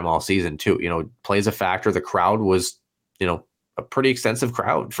first time all season too. Plays a factor. The crowd was, a pretty extensive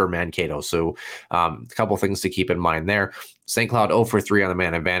crowd for Mankato. So a couple things to keep in mind there. St. Cloud 0 for 3 on the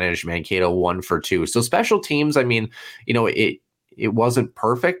man advantage. Mankato 1 for 2. So special teams, it wasn't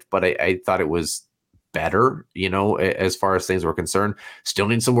perfect, but I thought it was better, as far as things were concerned. Still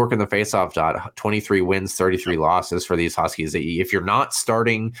need some work in the faceoff dot. 23 wins, 33 losses for these Huskies. If you're not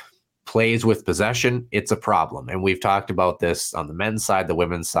starting plays with possession, it's a problem. And we've talked about this on the men's side, the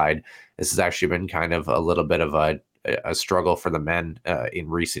women's side. This has actually been kind of a little bit of a struggle for the men in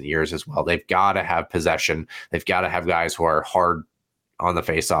recent years as well. They've got to have possession. They've got to have guys who are hard on the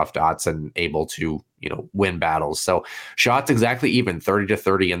face-off dots and able to, win battles. So shots exactly even,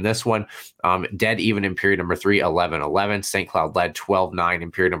 30-30 in this one. Dead even in period number 3, 11-11. St. Cloud led 12-9 in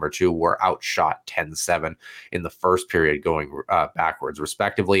period number 2. Were outshot 10-7 in the first period, going backwards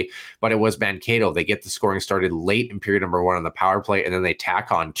respectively. But it was Mankato. They get the scoring started late in period number 1 on the power play, and then they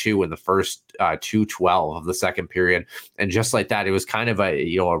tack on 2 in the first 2:12 of the second period. And just like that, it was kind of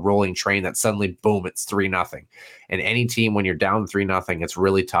a rolling train that suddenly, boom, it's 3-0. And any team, when you're down 3-0, it's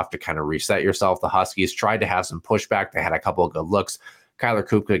really tough to kind of reset yourself. The Huskies tried to have some pushback. They had a couple of good looks. Kyler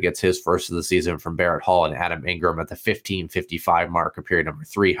Kupka gets his first of the season from Barrett Hall and Adam Ingram at the 15:55 mark of period number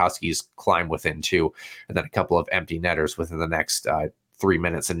 3. Huskies climb within 2, and then a couple of empty netters within the next 3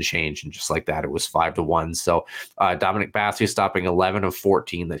 minutes and change, and just like that, it was 5-1. So Dominic Bassey stopping 11 of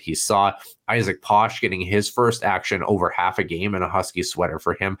 14 that he saw. Isaac Posh getting his first action over half a game in a Husky sweater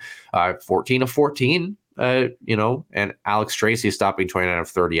for him, 14 of 14. And Alex Tracy stopping 29 of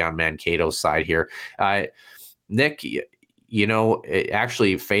 30 on Mankato's side here. Nick,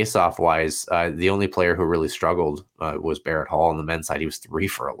 actually, face-off wise, the only player who really struggled was Barrett Hall on the men's side. He was 3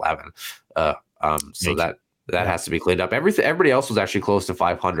 for 11. So that has to be cleaned up. Everybody else was actually close to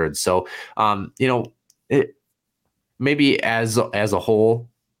 500. So, maybe as a whole,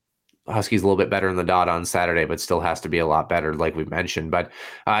 Huskies a little bit better in the dot on Saturday, but still has to be a lot better, like we mentioned. But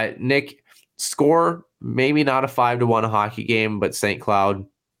Nick, score maybe not a 5-1 hockey game, but St. Cloud,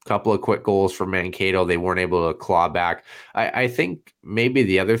 couple of quick goals from Mankato. They weren't able to claw back. I think maybe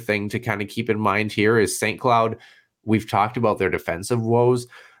the other thing to kind of keep in mind here is St. Cloud. We've talked about their defensive woes.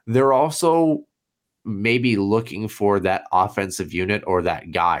 They're also maybe looking for that offensive unit or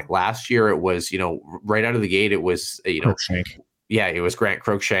that guy. Last year, it was, right out of the gate, it was, Cruikshank. Yeah, it was Grant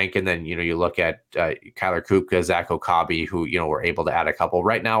Cruikshank. And then, you look at Kyler Kupka, Zach Okabe, who, were able to add a couple.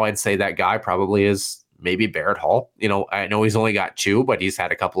 Right now, I'd say that guy probably is maybe Barrett Hall. I know he's only got 2, but he's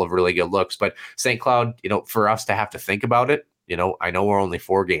had a couple of really good looks. But St. Cloud, for us to have to think about it, I know we're only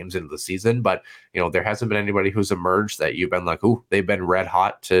 4 games into the season, but, there hasn't been anybody who's emerged that you've been like, ooh, they've been red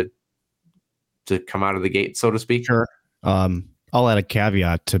hot to come out of the gate, so to speak. Sure. I'll add a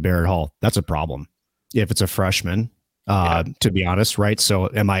caveat to Barrett Hall. That's a problem if it's a freshman, to be honest, right? So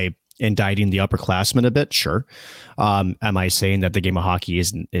am I indicting the upperclassmen a bit? Sure. Am I saying that the game of hockey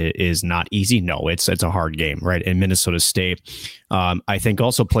is not easy? No, it's a hard game, right? And Minnesota State, I think,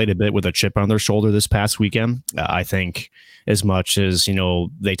 also played a bit with a chip on their shoulder this past weekend. I think as much as,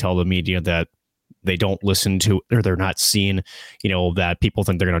 they tell the media that they don't listen to, or they're not seeing, that people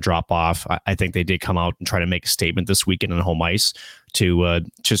think they're going to drop off. I think they did come out and try to make a statement this weekend on home ice to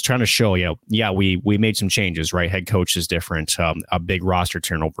just trying to show, we made some changes, right? Head coach is different, a big roster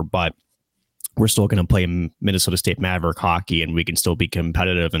turnover, but we're still going to play Minnesota State Maverick hockey and we can still be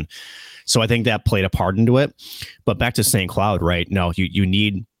competitive. And so I think that played a part into it. But back to St. Cloud, right? No, you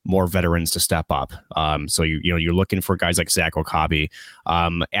need more veterans to step up. So you're looking for guys like Zach Okabe.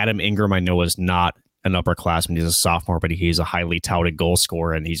 Adam Ingram, I know, is not an upperclassman. He's a sophomore, but he's a highly touted goal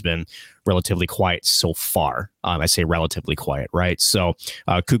scorer, and he's been relatively quiet so far. I say relatively quiet, right? So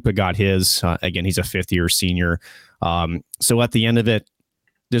Koopa got his. Again, he's a 5th-year senior. So at the end of it,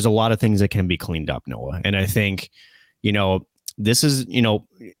 there's a lot of things that can be cleaned up, Noah. And I think, this is,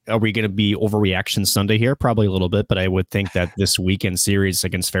 are we going to be overreaction Sunday here? Probably a little bit, but I would think that this weekend series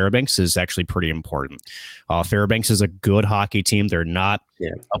against Fairbanks is actually pretty important. Fairbanks is a good hockey team. They're not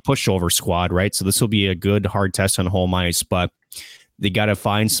a pushover squad, right? So this will be a good hard test on home ice, but they got to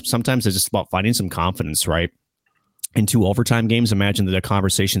sometimes it's just about finding some confidence, right? In 2 overtime games, imagine the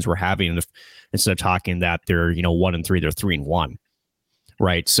conversations we're having instead of talking that they're, 1-3, they're 3-1.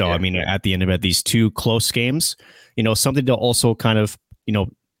 Right. So, I mean, at the end of it, these 2 close games, something to also kind of,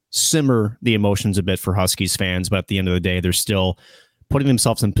 simmer the emotions a bit for Huskies fans. But at the end of the day, they're still putting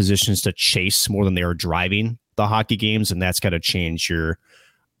themselves in positions to chase more than they are driving the hockey games. And that's got to change here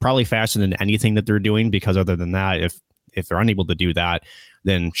probably faster than anything that they're doing, because other than that, if they're unable to do that,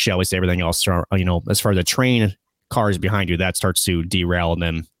 then shall we say everything else, as far as the train cars behind you, that starts to derail, and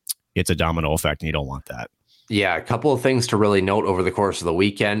then it's a domino effect, and you don't want that. Yeah, a couple of things to really note over the course of the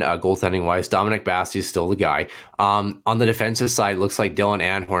weekend. Goaltending-wise, Dominic Bassey is still the guy. On the defensive side, looks like Dylan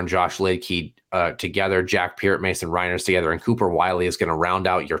Anhorn, Josh Lidkey together, Jack Peart, Mason Reiners together, and Cooper Wiley is going to round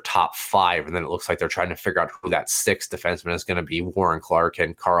out your top 5. And then it looks like they're trying to figure out who that 6th defenseman is going to be. Warren Clark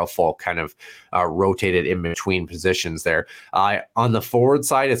and Carl Falk kind of rotated in between positions there. On the forward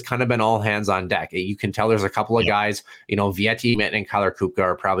side, it's kind of been all hands on deck. You can tell there's a couple of guys, Vietti, Mitten, and Kyler Kupka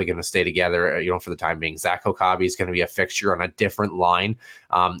are probably going to stay together, for the time being. Zach Okabe is going to be a fixture on a different line.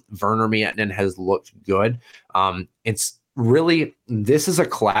 Werner Miettinen has looked good. It's really, this is a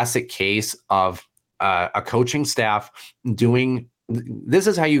classic case of a coaching staff doing, this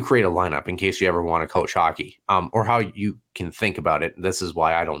is how you create a lineup in case you ever want to coach hockey, or how you can think about it. This is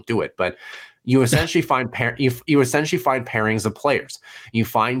why I don't do it, but you essentially find you essentially find pairings of players. You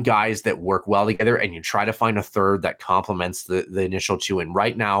find guys that work well together, and you try to find a third that complements the initial 2. And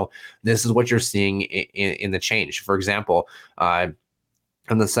right now, this is what you're seeing in the change. For example,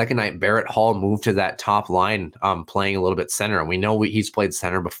 on the second night, Barrett Hall moved to that top line, playing a little bit center. And we know he's played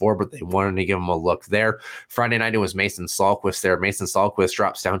center before, but they wanted to give him a look there. Friday night, it was Mason Salquist there. Mason Salquist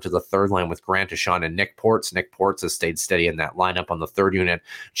drops down to the 3rd line with Grant Deshawn and Nick Ports. Nick Ports has stayed steady in that lineup on the 3rd unit.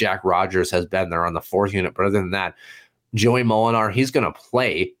 Jack Rogers has been there on the 4th unit. But other than that, Joey Molinar, he's going to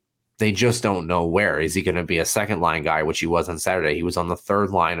play They just don't know where. Is he going to be a second line guy, which he was on Saturday? He was on the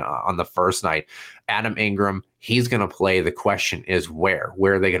third line on the first night. Adam Ingram, he's going to play. The question is where?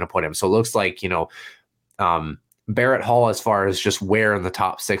 Where are they going to put him? So it looks like, Barrett Hall, as far as just where in the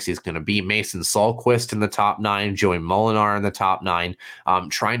top 6 he's going to be. Mason Sahlquist in the top 9, Joey Molinar in the top 9.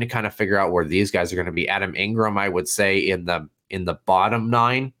 Trying to kind of figure out where these guys are going to be. Adam Ingram, I would say in the bottom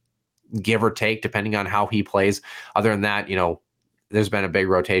 9, give or take, depending on how he plays. Other than that, there's been a big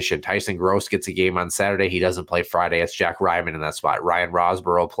rotation. Tyson Gross gets a game on Saturday. He doesn't play Friday. It's Jack Ryman in that spot. Ryan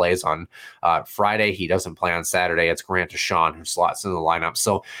Rosborough plays on Friday. He doesn't play on Saturday. It's Grant Deshawn who slots in the lineup.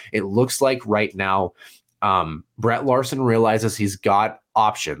 So it looks like right now, Brett Larson realizes he's got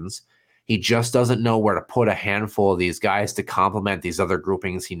options. He just doesn't know where to put a handful of these guys to complement these other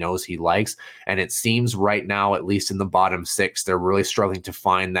groupings he knows he likes. And it seems right now, at least in the bottom 6, they're really struggling to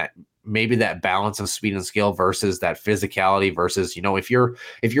find that maybe that balance of speed and skill versus that physicality versus, if you're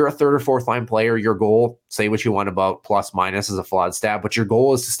a third or fourth line player, your goal, say what you want about plus minus is a flawed stat, but your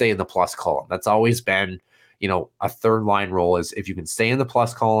goal is to stay in the plus column. That's always been, a third line role is if you can stay in the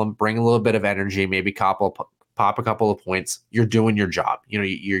plus column, bring a little bit of energy, maybe pop a couple of points, you're doing your job.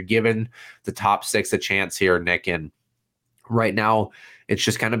 You're giving the top 6 a chance here, Nick. And right now, it's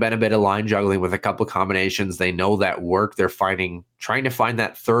just kind of been a bit of line juggling with a couple of combinations. They know that work. They're trying to find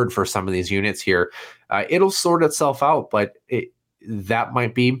that third for some of these units here. It'll sort itself out, but that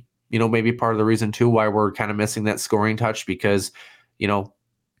might be, maybe part of the reason too why we're kind of missing that scoring touch because,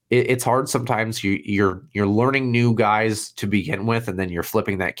 it's hard sometimes. You're learning new guys to begin with, and then you're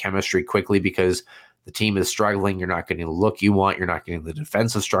flipping that chemistry quickly because the team is struggling. You're not getting the look you want. You're not getting the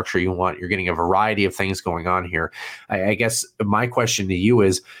defensive structure you want. You're getting a variety of things going on here. I guess my question to you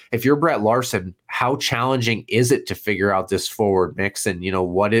is, if you're Brett Larson, how challenging is it to figure out this forward mix? And,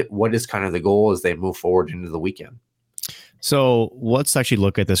 what is kind of the goal as they move forward into the weekend? So let's actually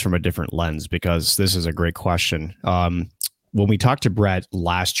look at this from a different lens, because this is a great question. When we talked to Brett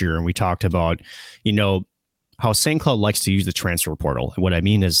last year and we talked about, how St. Cloud likes to use the transfer portal. And what I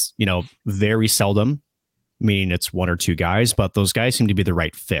mean is, very seldom, meaning it's 1 or 2 guys, but those guys seem to be the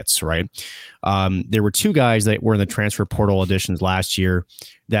right fits, right? There were 2 guys that were in the transfer portal additions last year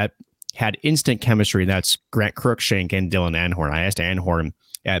that had instant chemistry, and that's Grant Cruikshank and Dylan Anhorn. I asked Anhorn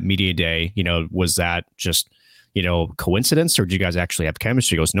at Media Day, was that just, coincidence, or do you guys actually have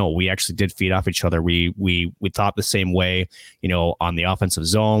chemistry? He goes, no, we actually did feed off each other. We thought the same way, on the offensive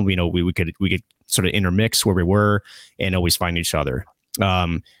zone. We could sort of intermix where we were and always find each other.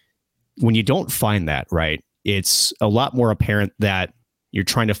 When you don't find that, right, it's a lot more apparent that you're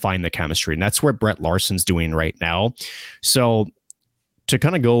trying to find the chemistry, and that's where Brett Larson's doing right now. So to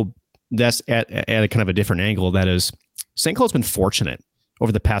kind of go that's at a kind of a different angle, that is, St. Cloud's been fortunate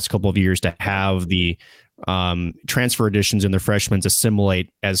over the past couple of years to have the transfer additions and their freshmen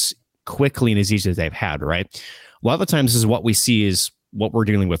assimilate as quickly and as easy as they've had, right? A lot of the times, this is what we see is what we're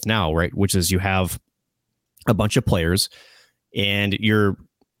dealing with now, right? Which is you have a bunch of players and you're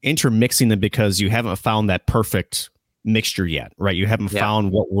intermixing them because you haven't found that perfect mixture yet, right? You haven't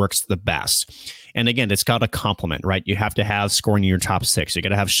found what works the best. And again, it's got to complement, right? You have to have scoring in your top 6. You got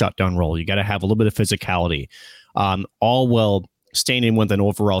to have shutdown roll. You got to have a little bit of physicality, all while staying in with an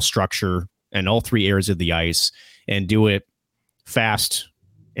overall structure in all 3 areas of the ice, and do it fast,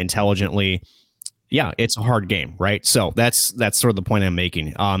 intelligently. Yeah, it's a hard game, right? So that's sort of the point I'm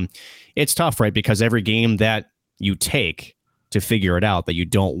making. It's tough, right? Because every game that you take to figure it out that you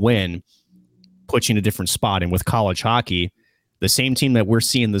don't win puts you in a different spot. And with college hockey, the same team that we're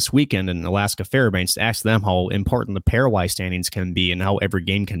seeing this weekend in Alaska Fairbanks, ask them how important the pairwise standings can be and how every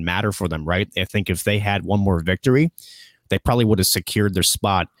game can matter for them, right? I think if they had one more victory, they probably would have secured their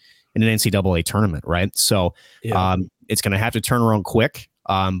spot in an NCAA tournament, right? So it's going to have to turn around quick.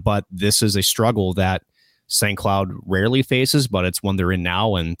 But this is a struggle that St. Cloud rarely faces, but it's one they're in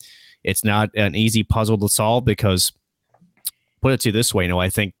now. And it's not an easy puzzle to solve because, put it to you this way, I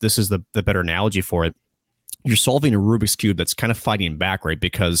think this is the better analogy for it. You're solving a Rubik's Cube that's kind of fighting back, right?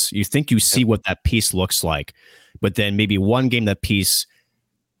 Because you think you see what that piece looks like, but then maybe one game that piece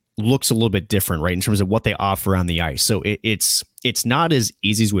looks a little bit different, right? In terms of what they offer on the ice. So it's not as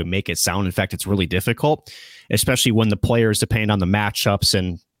easy as we make it sound. In fact, it's really difficult, especially when the players depend on the matchups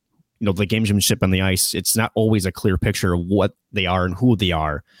and, the gamesmanship on the ice. It's not always a clear picture of what they are and who they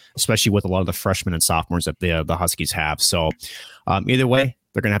are, especially with a lot of the freshmen and sophomores that the Huskies have. So either way,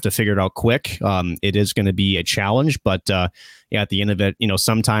 they're going to have to figure it out quick. It is going to be a challenge, but at the end of it,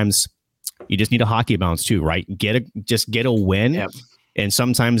 sometimes you just need a hockey bounce too, right? Just get a win. Yep. And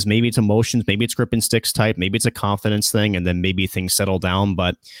sometimes maybe it's emotions, maybe it's grip and sticks type, maybe it's a confidence thing, and then maybe things settle down.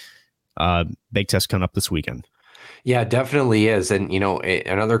 But big test coming up this weekend. Yeah, definitely is. And,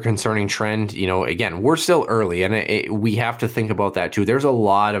 another concerning trend, again, we're still early and we have to think about that too. There's a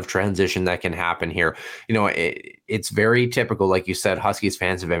lot of transition that can happen here. It's very typical. Like you said, Huskies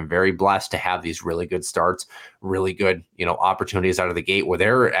fans have been very blessed to have these really good starts, really good, opportunities out of the gate where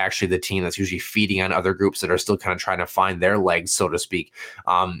they're actually the team that's usually feeding on other groups that are still kind of trying to find their legs, so to speak.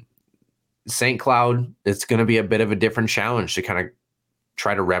 St. Cloud, it's going to be a bit of a different challenge to kind of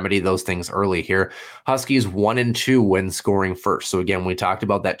try to remedy those things early here. Huskies 1-2 when scoring first. So again, we talked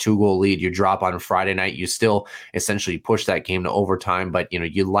about that 2-goal lead. You drop on Friday night, you still essentially push that game to overtime, but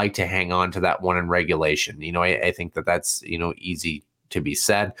you like to hang on to that one in regulation. I think that's easy to be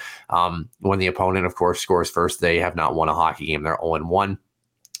said. When the opponent, of course, scores first, they have not won a hockey game. They're 0-1.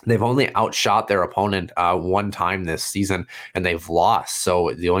 They've only outshot their opponent one time this season, and they've lost.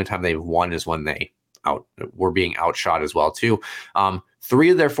 So the only time they've won is when they were being outshot as well too.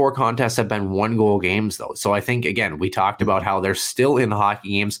 3 of their 4 contests have been 1-goal games though. So I think, again, we talked about how they're still in hockey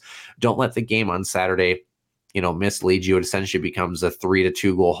games. Don't let the game on Saturday, mislead you. It essentially becomes a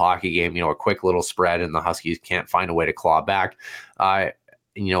 3-2 goal hockey game, a quick little spread, and the Huskies can't find a way to claw back. And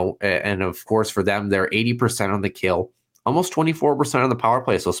of course for them, they're 80% on the kill, almost 24% on the power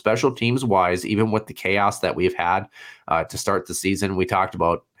play. So special teams wise, even with the chaos that we've had to start the season, we talked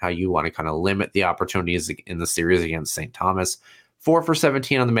about how you want to kind of limit the opportunities in the series against St. Thomas. 4 for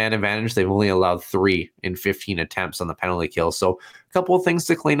 17 on the man advantage. They've only allowed 3 in 15 attempts on the penalty kill. So a couple of things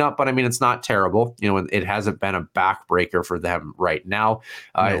to clean up, but I mean, it's not terrible. It hasn't been a backbreaker for them right now.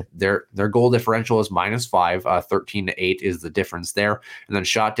 No. Their goal differential is -5, 13-8 is the difference there. And then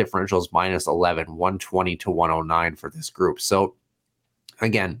shot differential is -11, 120 to 109 for this group. So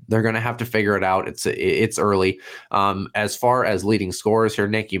again, they're going to have to figure it out. It's early. As far as leading scorers here,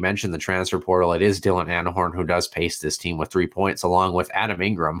 Nick, you mentioned the transfer portal. It is Dylan Anahorn who does pace this team with 3 points, along with Adam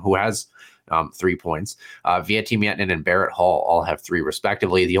Ingram, who has 3 points. Vietti Miettinen and Barrett Hall all have 3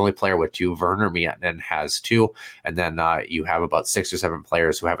 respectively. The only player with 2, Werner Miettinen, has 2. And then you have about 6 or 7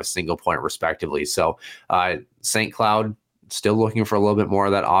 players who have a single point respectively. So St. Cloud, still looking for a little bit more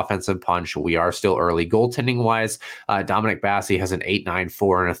of that offensive punch. We are still early. Goaltending wise, Dominic Bassi has an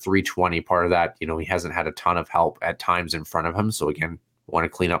 8.94 and a 3.20. Part of that, he hasn't had a ton of help at times in front of him. So again, want to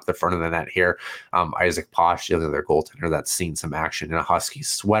clean up the front of the net here. Isaac Posh, the other goaltender that's seen some action in a Huskies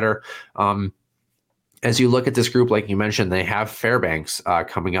sweater. As you look at this group, like you mentioned, they have Fairbanks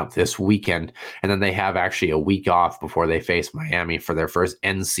coming up this weekend, and then they have actually a week off before they face Miami for their first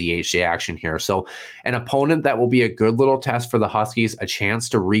NCHC action here. So an opponent that will be a good little test for the Huskies, a chance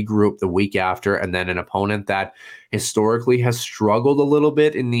to regroup the week after, and then an opponent that historically has struggled a little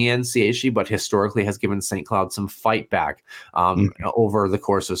bit in the NCHC, but historically has given St. Cloud some fight back over the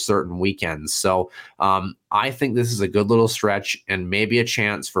course of certain weekends. So I think this is a good little stretch and maybe a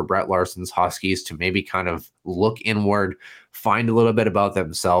chance for Brett Larson's Huskies to maybe kind of look inward, find a little bit about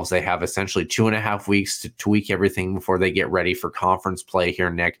themselves. They have essentially 2.5 weeks to tweak everything before they get ready for conference play here,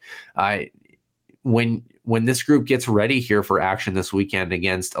 Nick. When this group gets ready here for action this weekend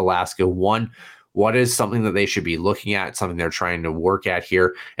against Alaska, what is something that they should be looking at, something they're trying to work at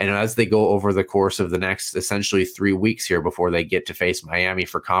here? And as they go over the course of the next essentially 3 weeks here before they get to face Miami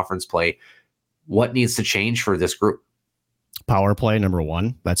for conference play, what needs to change for this group? Power play, number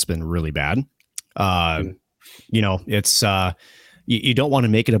 1. That's been really bad. It's you don't want to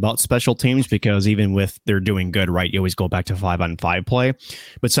make it about special teams because even with they're doing good, right, you always go back to 5-on-5 play.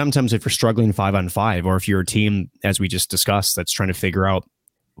 But sometimes if you're struggling 5-on-5, or if you're a team, as we just discussed, that's trying to figure out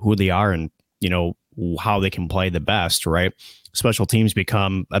who they are and how they can play the best, right? Special teams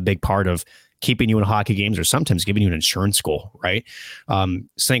become a big part of keeping you in hockey games, or sometimes giving you an insurance goal, right?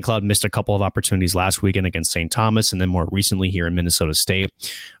 St. Cloud missed a couple of opportunities last weekend against St. Thomas, and then more recently here in Minnesota State.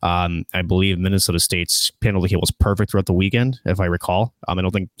 I believe Minnesota State's penalty kill was perfect throughout the weekend, if I recall. I don't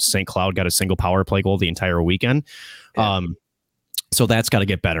think St. Cloud got a single power play goal the entire weekend. Yeah. So that's got to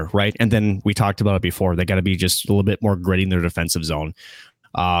get better, right? And then we talked about it before. They got to be just a little bit more gritty in their defensive zone.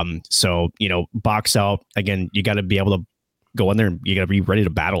 Box out again. You got to be able to go in there and you got to be ready to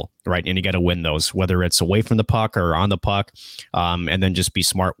battle, right? And you got to win those, whether it's away from the puck or on the puck, and then just be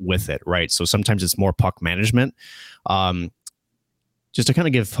smart with it, right? So sometimes it's more puck management. Just to kind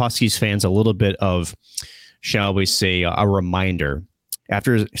of give Huskies fans a little bit of, shall we say, a reminder.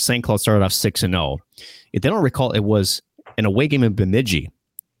 After St. Cloud started off 6-0, if they don't recall, it was an away game in Bemidji.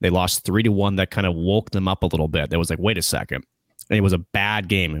 They lost 3-1. That kind of woke them up a little bit. They was like, wait a second. And it was a bad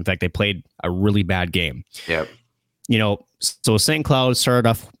game. In fact, they played a really bad game. Yep. So St. Cloud started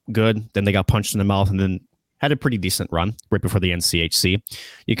off good, then they got punched in the mouth, and then had a pretty decent run right before the NCHC.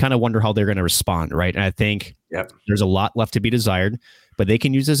 You kind of wonder how they're going to respond, right? And I think there's a lot left to be desired, but they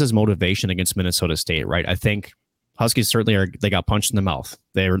can use this as motivation against Minnesota State, right? I think Huskies certainly are. They got punched in the mouth.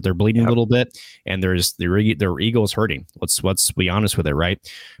 They're bleeding a little bit, and their ego is hurting. Let's be honest with it, right?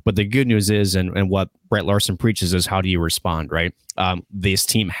 But the good news is, and what Brett Larson preaches is, how do you respond, right? This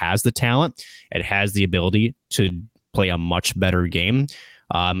team has the talent. It has the ability to play a much better game.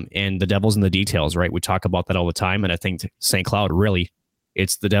 And the devil's in the details, right? We talk about that all the time, and I think St. Cloud really,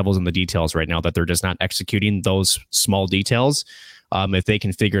 it's the devil's in the details right now, that they're just not executing those small details. If they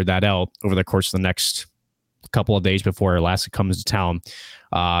can figure that out over the course of the next couple of days before Alaska comes to town,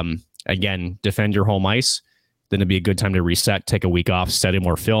 again, defend your home ice. Then it'd be a good time to reset, take a week off, study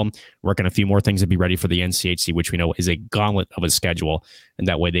more film, work on a few more things to be ready for the NCHC, which we know is a gauntlet of a schedule. And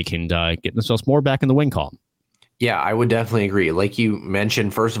that way they can get themselves more back in the win column. Yeah, I would definitely agree. Like you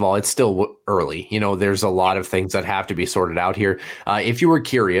mentioned, first of all, it's still early. There's a lot of things that have to be sorted out here. If you were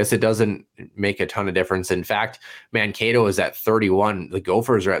curious, it doesn't make a ton of difference. In fact, Mankato is at 31. The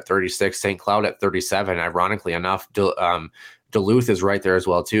Gophers are at 36. St. Cloud at 37. Ironically enough, Duluth is right there as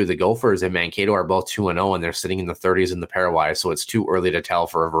well, too. The Gophers and Mankato are both 2-0, and they're sitting in the 30s in the pairwise. So it's too early to tell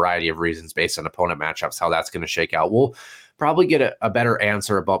for a variety of reasons based on opponent matchups how that's going to shake out. We'll probably get a better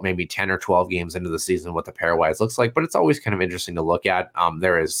answer about maybe 10 or 12 games into the season what the pairwise looks like, but it's always kind of interesting to look at.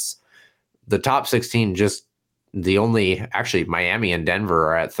 There is the top 16, just actually Miami and Denver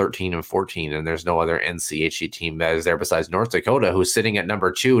are at 13 and 14, and there's no other NCHC team that is there besides North Dakota, who's sitting at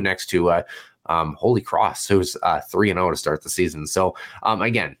number 2 next to Holy Cross, who's 3-0 to start the season. So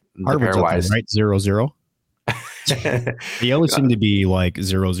again, the pairwise, right? 0-0. They always seem to be like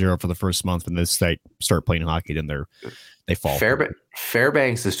 0-0 for the first month, and this they start playing hockey, then they fall.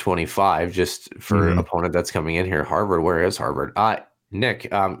 Fairbanks is 25, just for an opponent that's coming in here. Harvard, where is Harvard?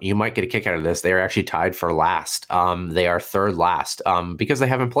 Nick, you might get a kick out of this. They are actually tied for last. They are third last because they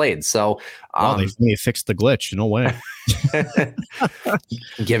haven't played. So they fixed the glitch. No way.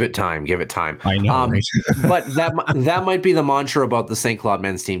 Give it time. Give it time. I know. Right? But that might be the mantra about the St. Cloud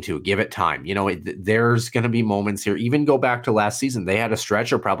men's team too. Give it time. There's going to be moments here. Even go back to last season. They had a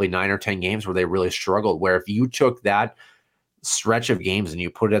stretch of probably 9 or 10 games where they really struggled. Where if you took that stretch of games and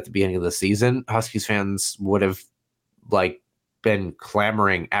you put it at the beginning of the season, Huskies fans would have been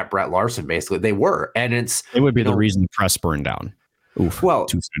clamoring at Brett Larson. Basically, they were, and it would be the reason the press burned down. Oof, well,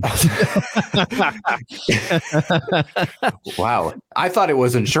 wow. I thought it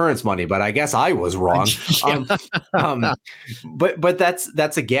was insurance money, but I guess I was wrong. But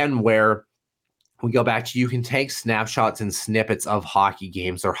that's again where we go back to, you can take snapshots and snippets of hockey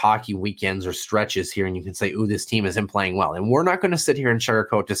games or hockey weekends or stretches here, and you can say, ooh, this team isn't playing well. And we're not going to sit here and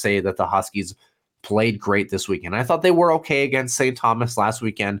sugarcoat to say that the Huskies played great this weekend. I thought they were okay against St. Thomas last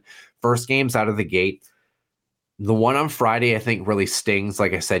weekend. First games out of the gate. The one on Friday, I think, really stings.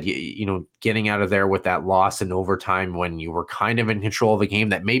 Like I said, getting out of there with that loss in overtime when you were kind of in control of a game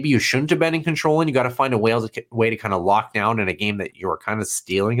that maybe you shouldn't have been in control, and you got to find a way to kind of lock down in a game that you were kind of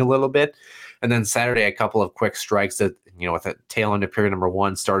stealing a little bit. And then Saturday, a couple of quick strikes that, at the tail end of period number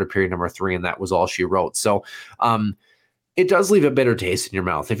 1, started period number 3, and that was all she wrote. So, it does leave a bitter taste in your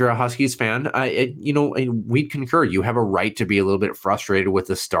mouth. If you're a Huskies fan, we'd concur. You have a right to be a little bit frustrated with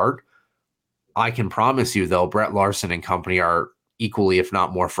the start. I can promise you, though, Brett Larson and company are equally, if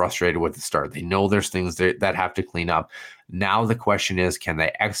not more, frustrated with the start. They know there's things that have to clean up. Now the question is, can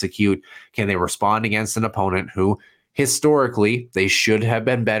they execute? Can they respond against an opponent who, historically, they should have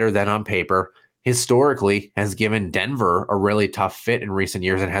been better than on paper, historically has given Denver a really tough fit in recent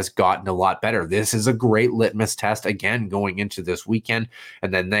years and has gotten a lot better. This is a great litmus test, again, going into this weekend.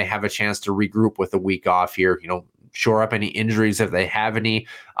 And then they have a chance to regroup with a week off here, shore up any injuries if they have any,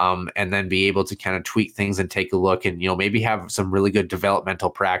 and then be able to kind of tweak things and take a look and, maybe have some really good developmental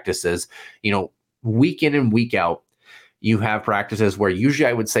practices. Week in and week out, you have practices where usually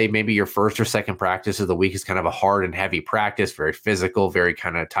I would say maybe your first or second practice of the week is kind of a hard and heavy practice, very physical, very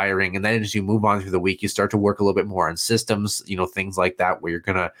kind of tiring. And then as you move on through the week, you start to work a little bit more on systems, things like that, where you're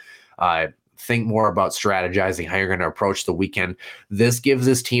going to think more about strategizing how you're going to approach the weekend. This gives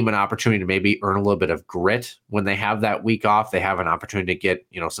this team an opportunity to maybe earn a little bit of grit when they have that week off. They have an opportunity to get,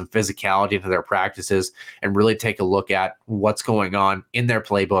 some physicality into their practices and really take a look at what's going on in their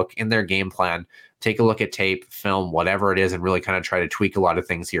playbook, in their game plan. Take a look at tape, film, whatever it is, and really kind of try to tweak a lot of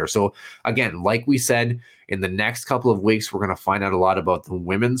things here. So again, like we said, in the next couple of weeks, we're going to find out a lot about the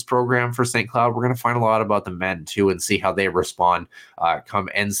women's program for St. Cloud. We're going to find a lot about the men too, and see how they respond come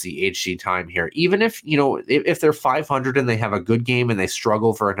NCHC time here. Even if, if they're 500 and they have a good game and they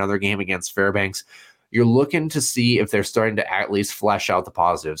struggle for another game against Fairbanks, you're looking to see if they're starting to at least flesh out the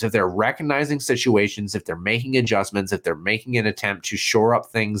positives, if they're recognizing situations, if they're making adjustments, if they're making an attempt to shore up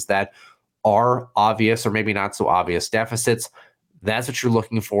things that are obvious or maybe not so obvious deficits. That's what you're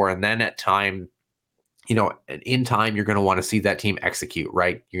looking for. And then at time, in time, you're going to want to see that team execute,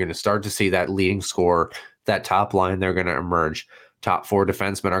 right? You're going to start to see that leading scorer, that top line, they're going to emerge. Top 4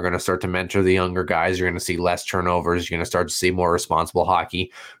 defensemen are going to start to mentor the younger guys. You're going to see less turnovers. You're going to start to see more responsible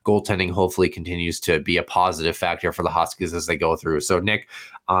hockey. Goaltending hopefully continues to be a positive factor for the Huskies as they go through. So, Nick,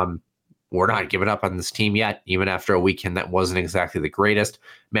 we're not giving up on this team yet, even after a weekend that wasn't exactly the greatest.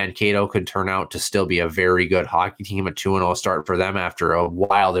 Mankato could turn out to still be a very good hockey team, a 2-0 start for them after a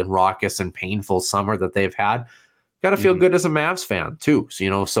wild and raucous and painful summer that they've had. Got to feel good as a Mavs fan, too.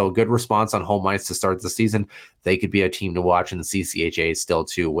 So, so good response on home ice to start the season. They could be a team to watch in the CCHA still,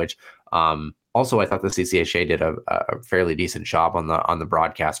 too, which also I thought the CCHA did a fairly decent job on the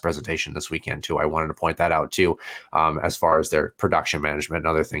broadcast presentation this weekend, too. I wanted to point that out, too, as far as their production management and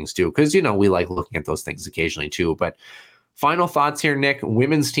other things, too, because, we like looking at those things occasionally, too. But final thoughts here, Nick.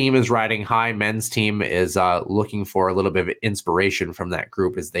 Women's team is riding high. Men's team is looking for a little bit of inspiration from that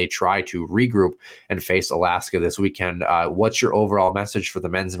group as they try to regroup and face Alaska this weekend. What's your overall message for the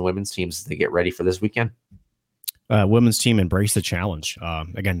men's and women's teams as they get ready for this weekend? Women's team embrace the challenge.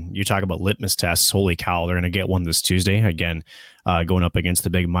 Again, you talk about litmus tests. Holy cow, they're going to get one this Tuesday. Again, going up against the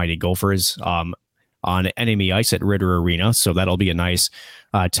big mighty Gophers on enemy ice at Ritter Arena. So that'll be a nice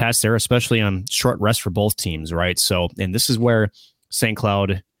test there, especially on short rest for both teams, right? So, and this is where St.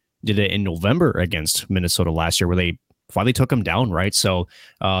 Cloud did it in November against Minnesota last year, where they finally took them down, right? So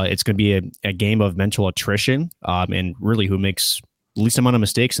it's going to be a game of mental attrition and really who makes least amount of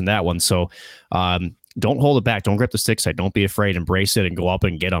mistakes in that one. So don't hold it back. Don't grip the stick side. Don't be afraid. Embrace it and go up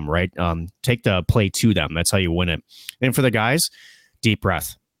and get them, right? Take the play to them. That's how you win it. And for the guys, deep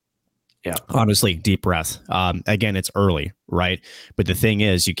breath. Yeah, honestly, deep breath. Again, it's early, right? But the thing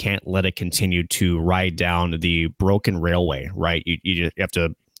is, you can't let it continue to ride down the broken railway, right? You have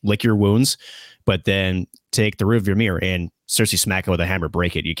to lick your wounds, but then take the rearview mirror and seriously smack it with a hammer,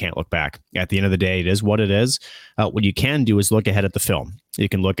 break it. You can't look back. At the end of the day, it is what it is. What you can do is look ahead at the film. You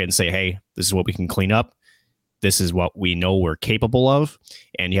can look at and say, hey, this is what we can clean up. This is what we know we're capable of.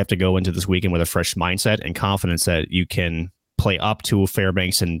 And you have to go into this weekend with a fresh mindset and confidence that you can play up to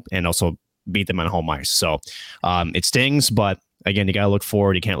Fairbanks and also beat them on home ice. So it stings, but again, you got to look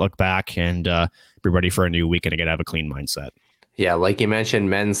forward. You can't look back and be ready for a new weekend. Again, have a clean mindset. Yeah, like you mentioned,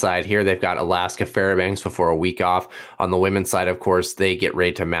 men's side here, they've got Alaska Fairbanks before a week off. On the women's side, of course, they get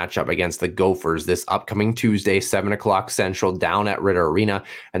ready to match up against the Gophers this upcoming Tuesday, 7 o'clock Central, down at Ritter Arena.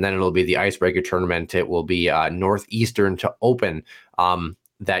 And then it'll be the Icebreaker Tournament. It will be Northeastern to open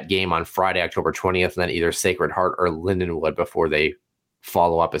that game on Friday, October 20th, and then either Sacred Heart or Lindenwood before they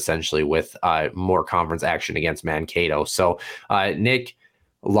follow up essentially with more conference action against Mankato. So, Nick,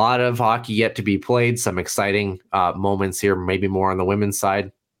 a lot of hockey yet to be played, some exciting moments here, maybe more on the women's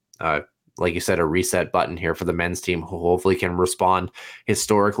side. Like you said, a reset button here for the men's team who hopefully can respond.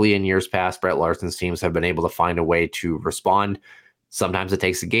 Historically, in years past, Brett Larson's teams have been able to find a way to respond. Sometimes it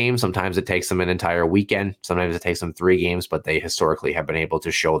takes a game. Sometimes it takes them an entire weekend. Sometimes it takes them 3 games, but they historically have been able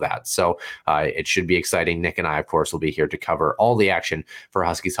to show that. So it should be exciting. Nick and I, of course, will be here to cover all the action for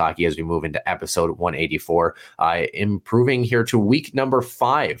Huskies hockey as we move into episode 184. Improving here to week number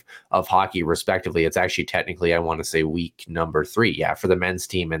 5 of hockey, respectively. It's actually technically, I want to say week number 3. Yeah, for the men's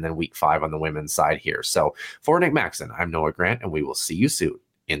team, and then week 5 on the women's side here. So for Nick Maxon, I'm Noah Grant, and we will see you soon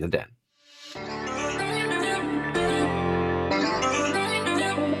in the den.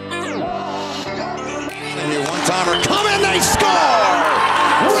 One-timer coming, they score!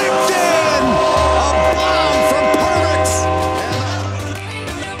 Ripped in! A bomb from Pervix!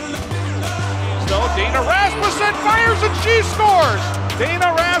 So Dana Rasmussen fires and she scores!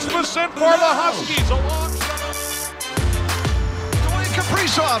 Dana Rasmussen for the Huskies alongside Dwayne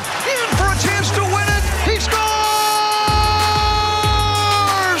Kaprizov in for a chance to win it! He scores!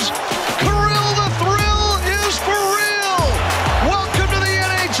 Kirill the Thrill is for real! Welcome to the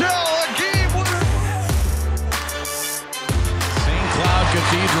NHL!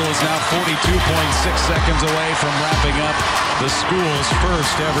 Cathedral is now 42.6 seconds away from wrapping up the school's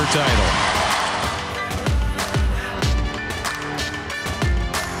first ever title.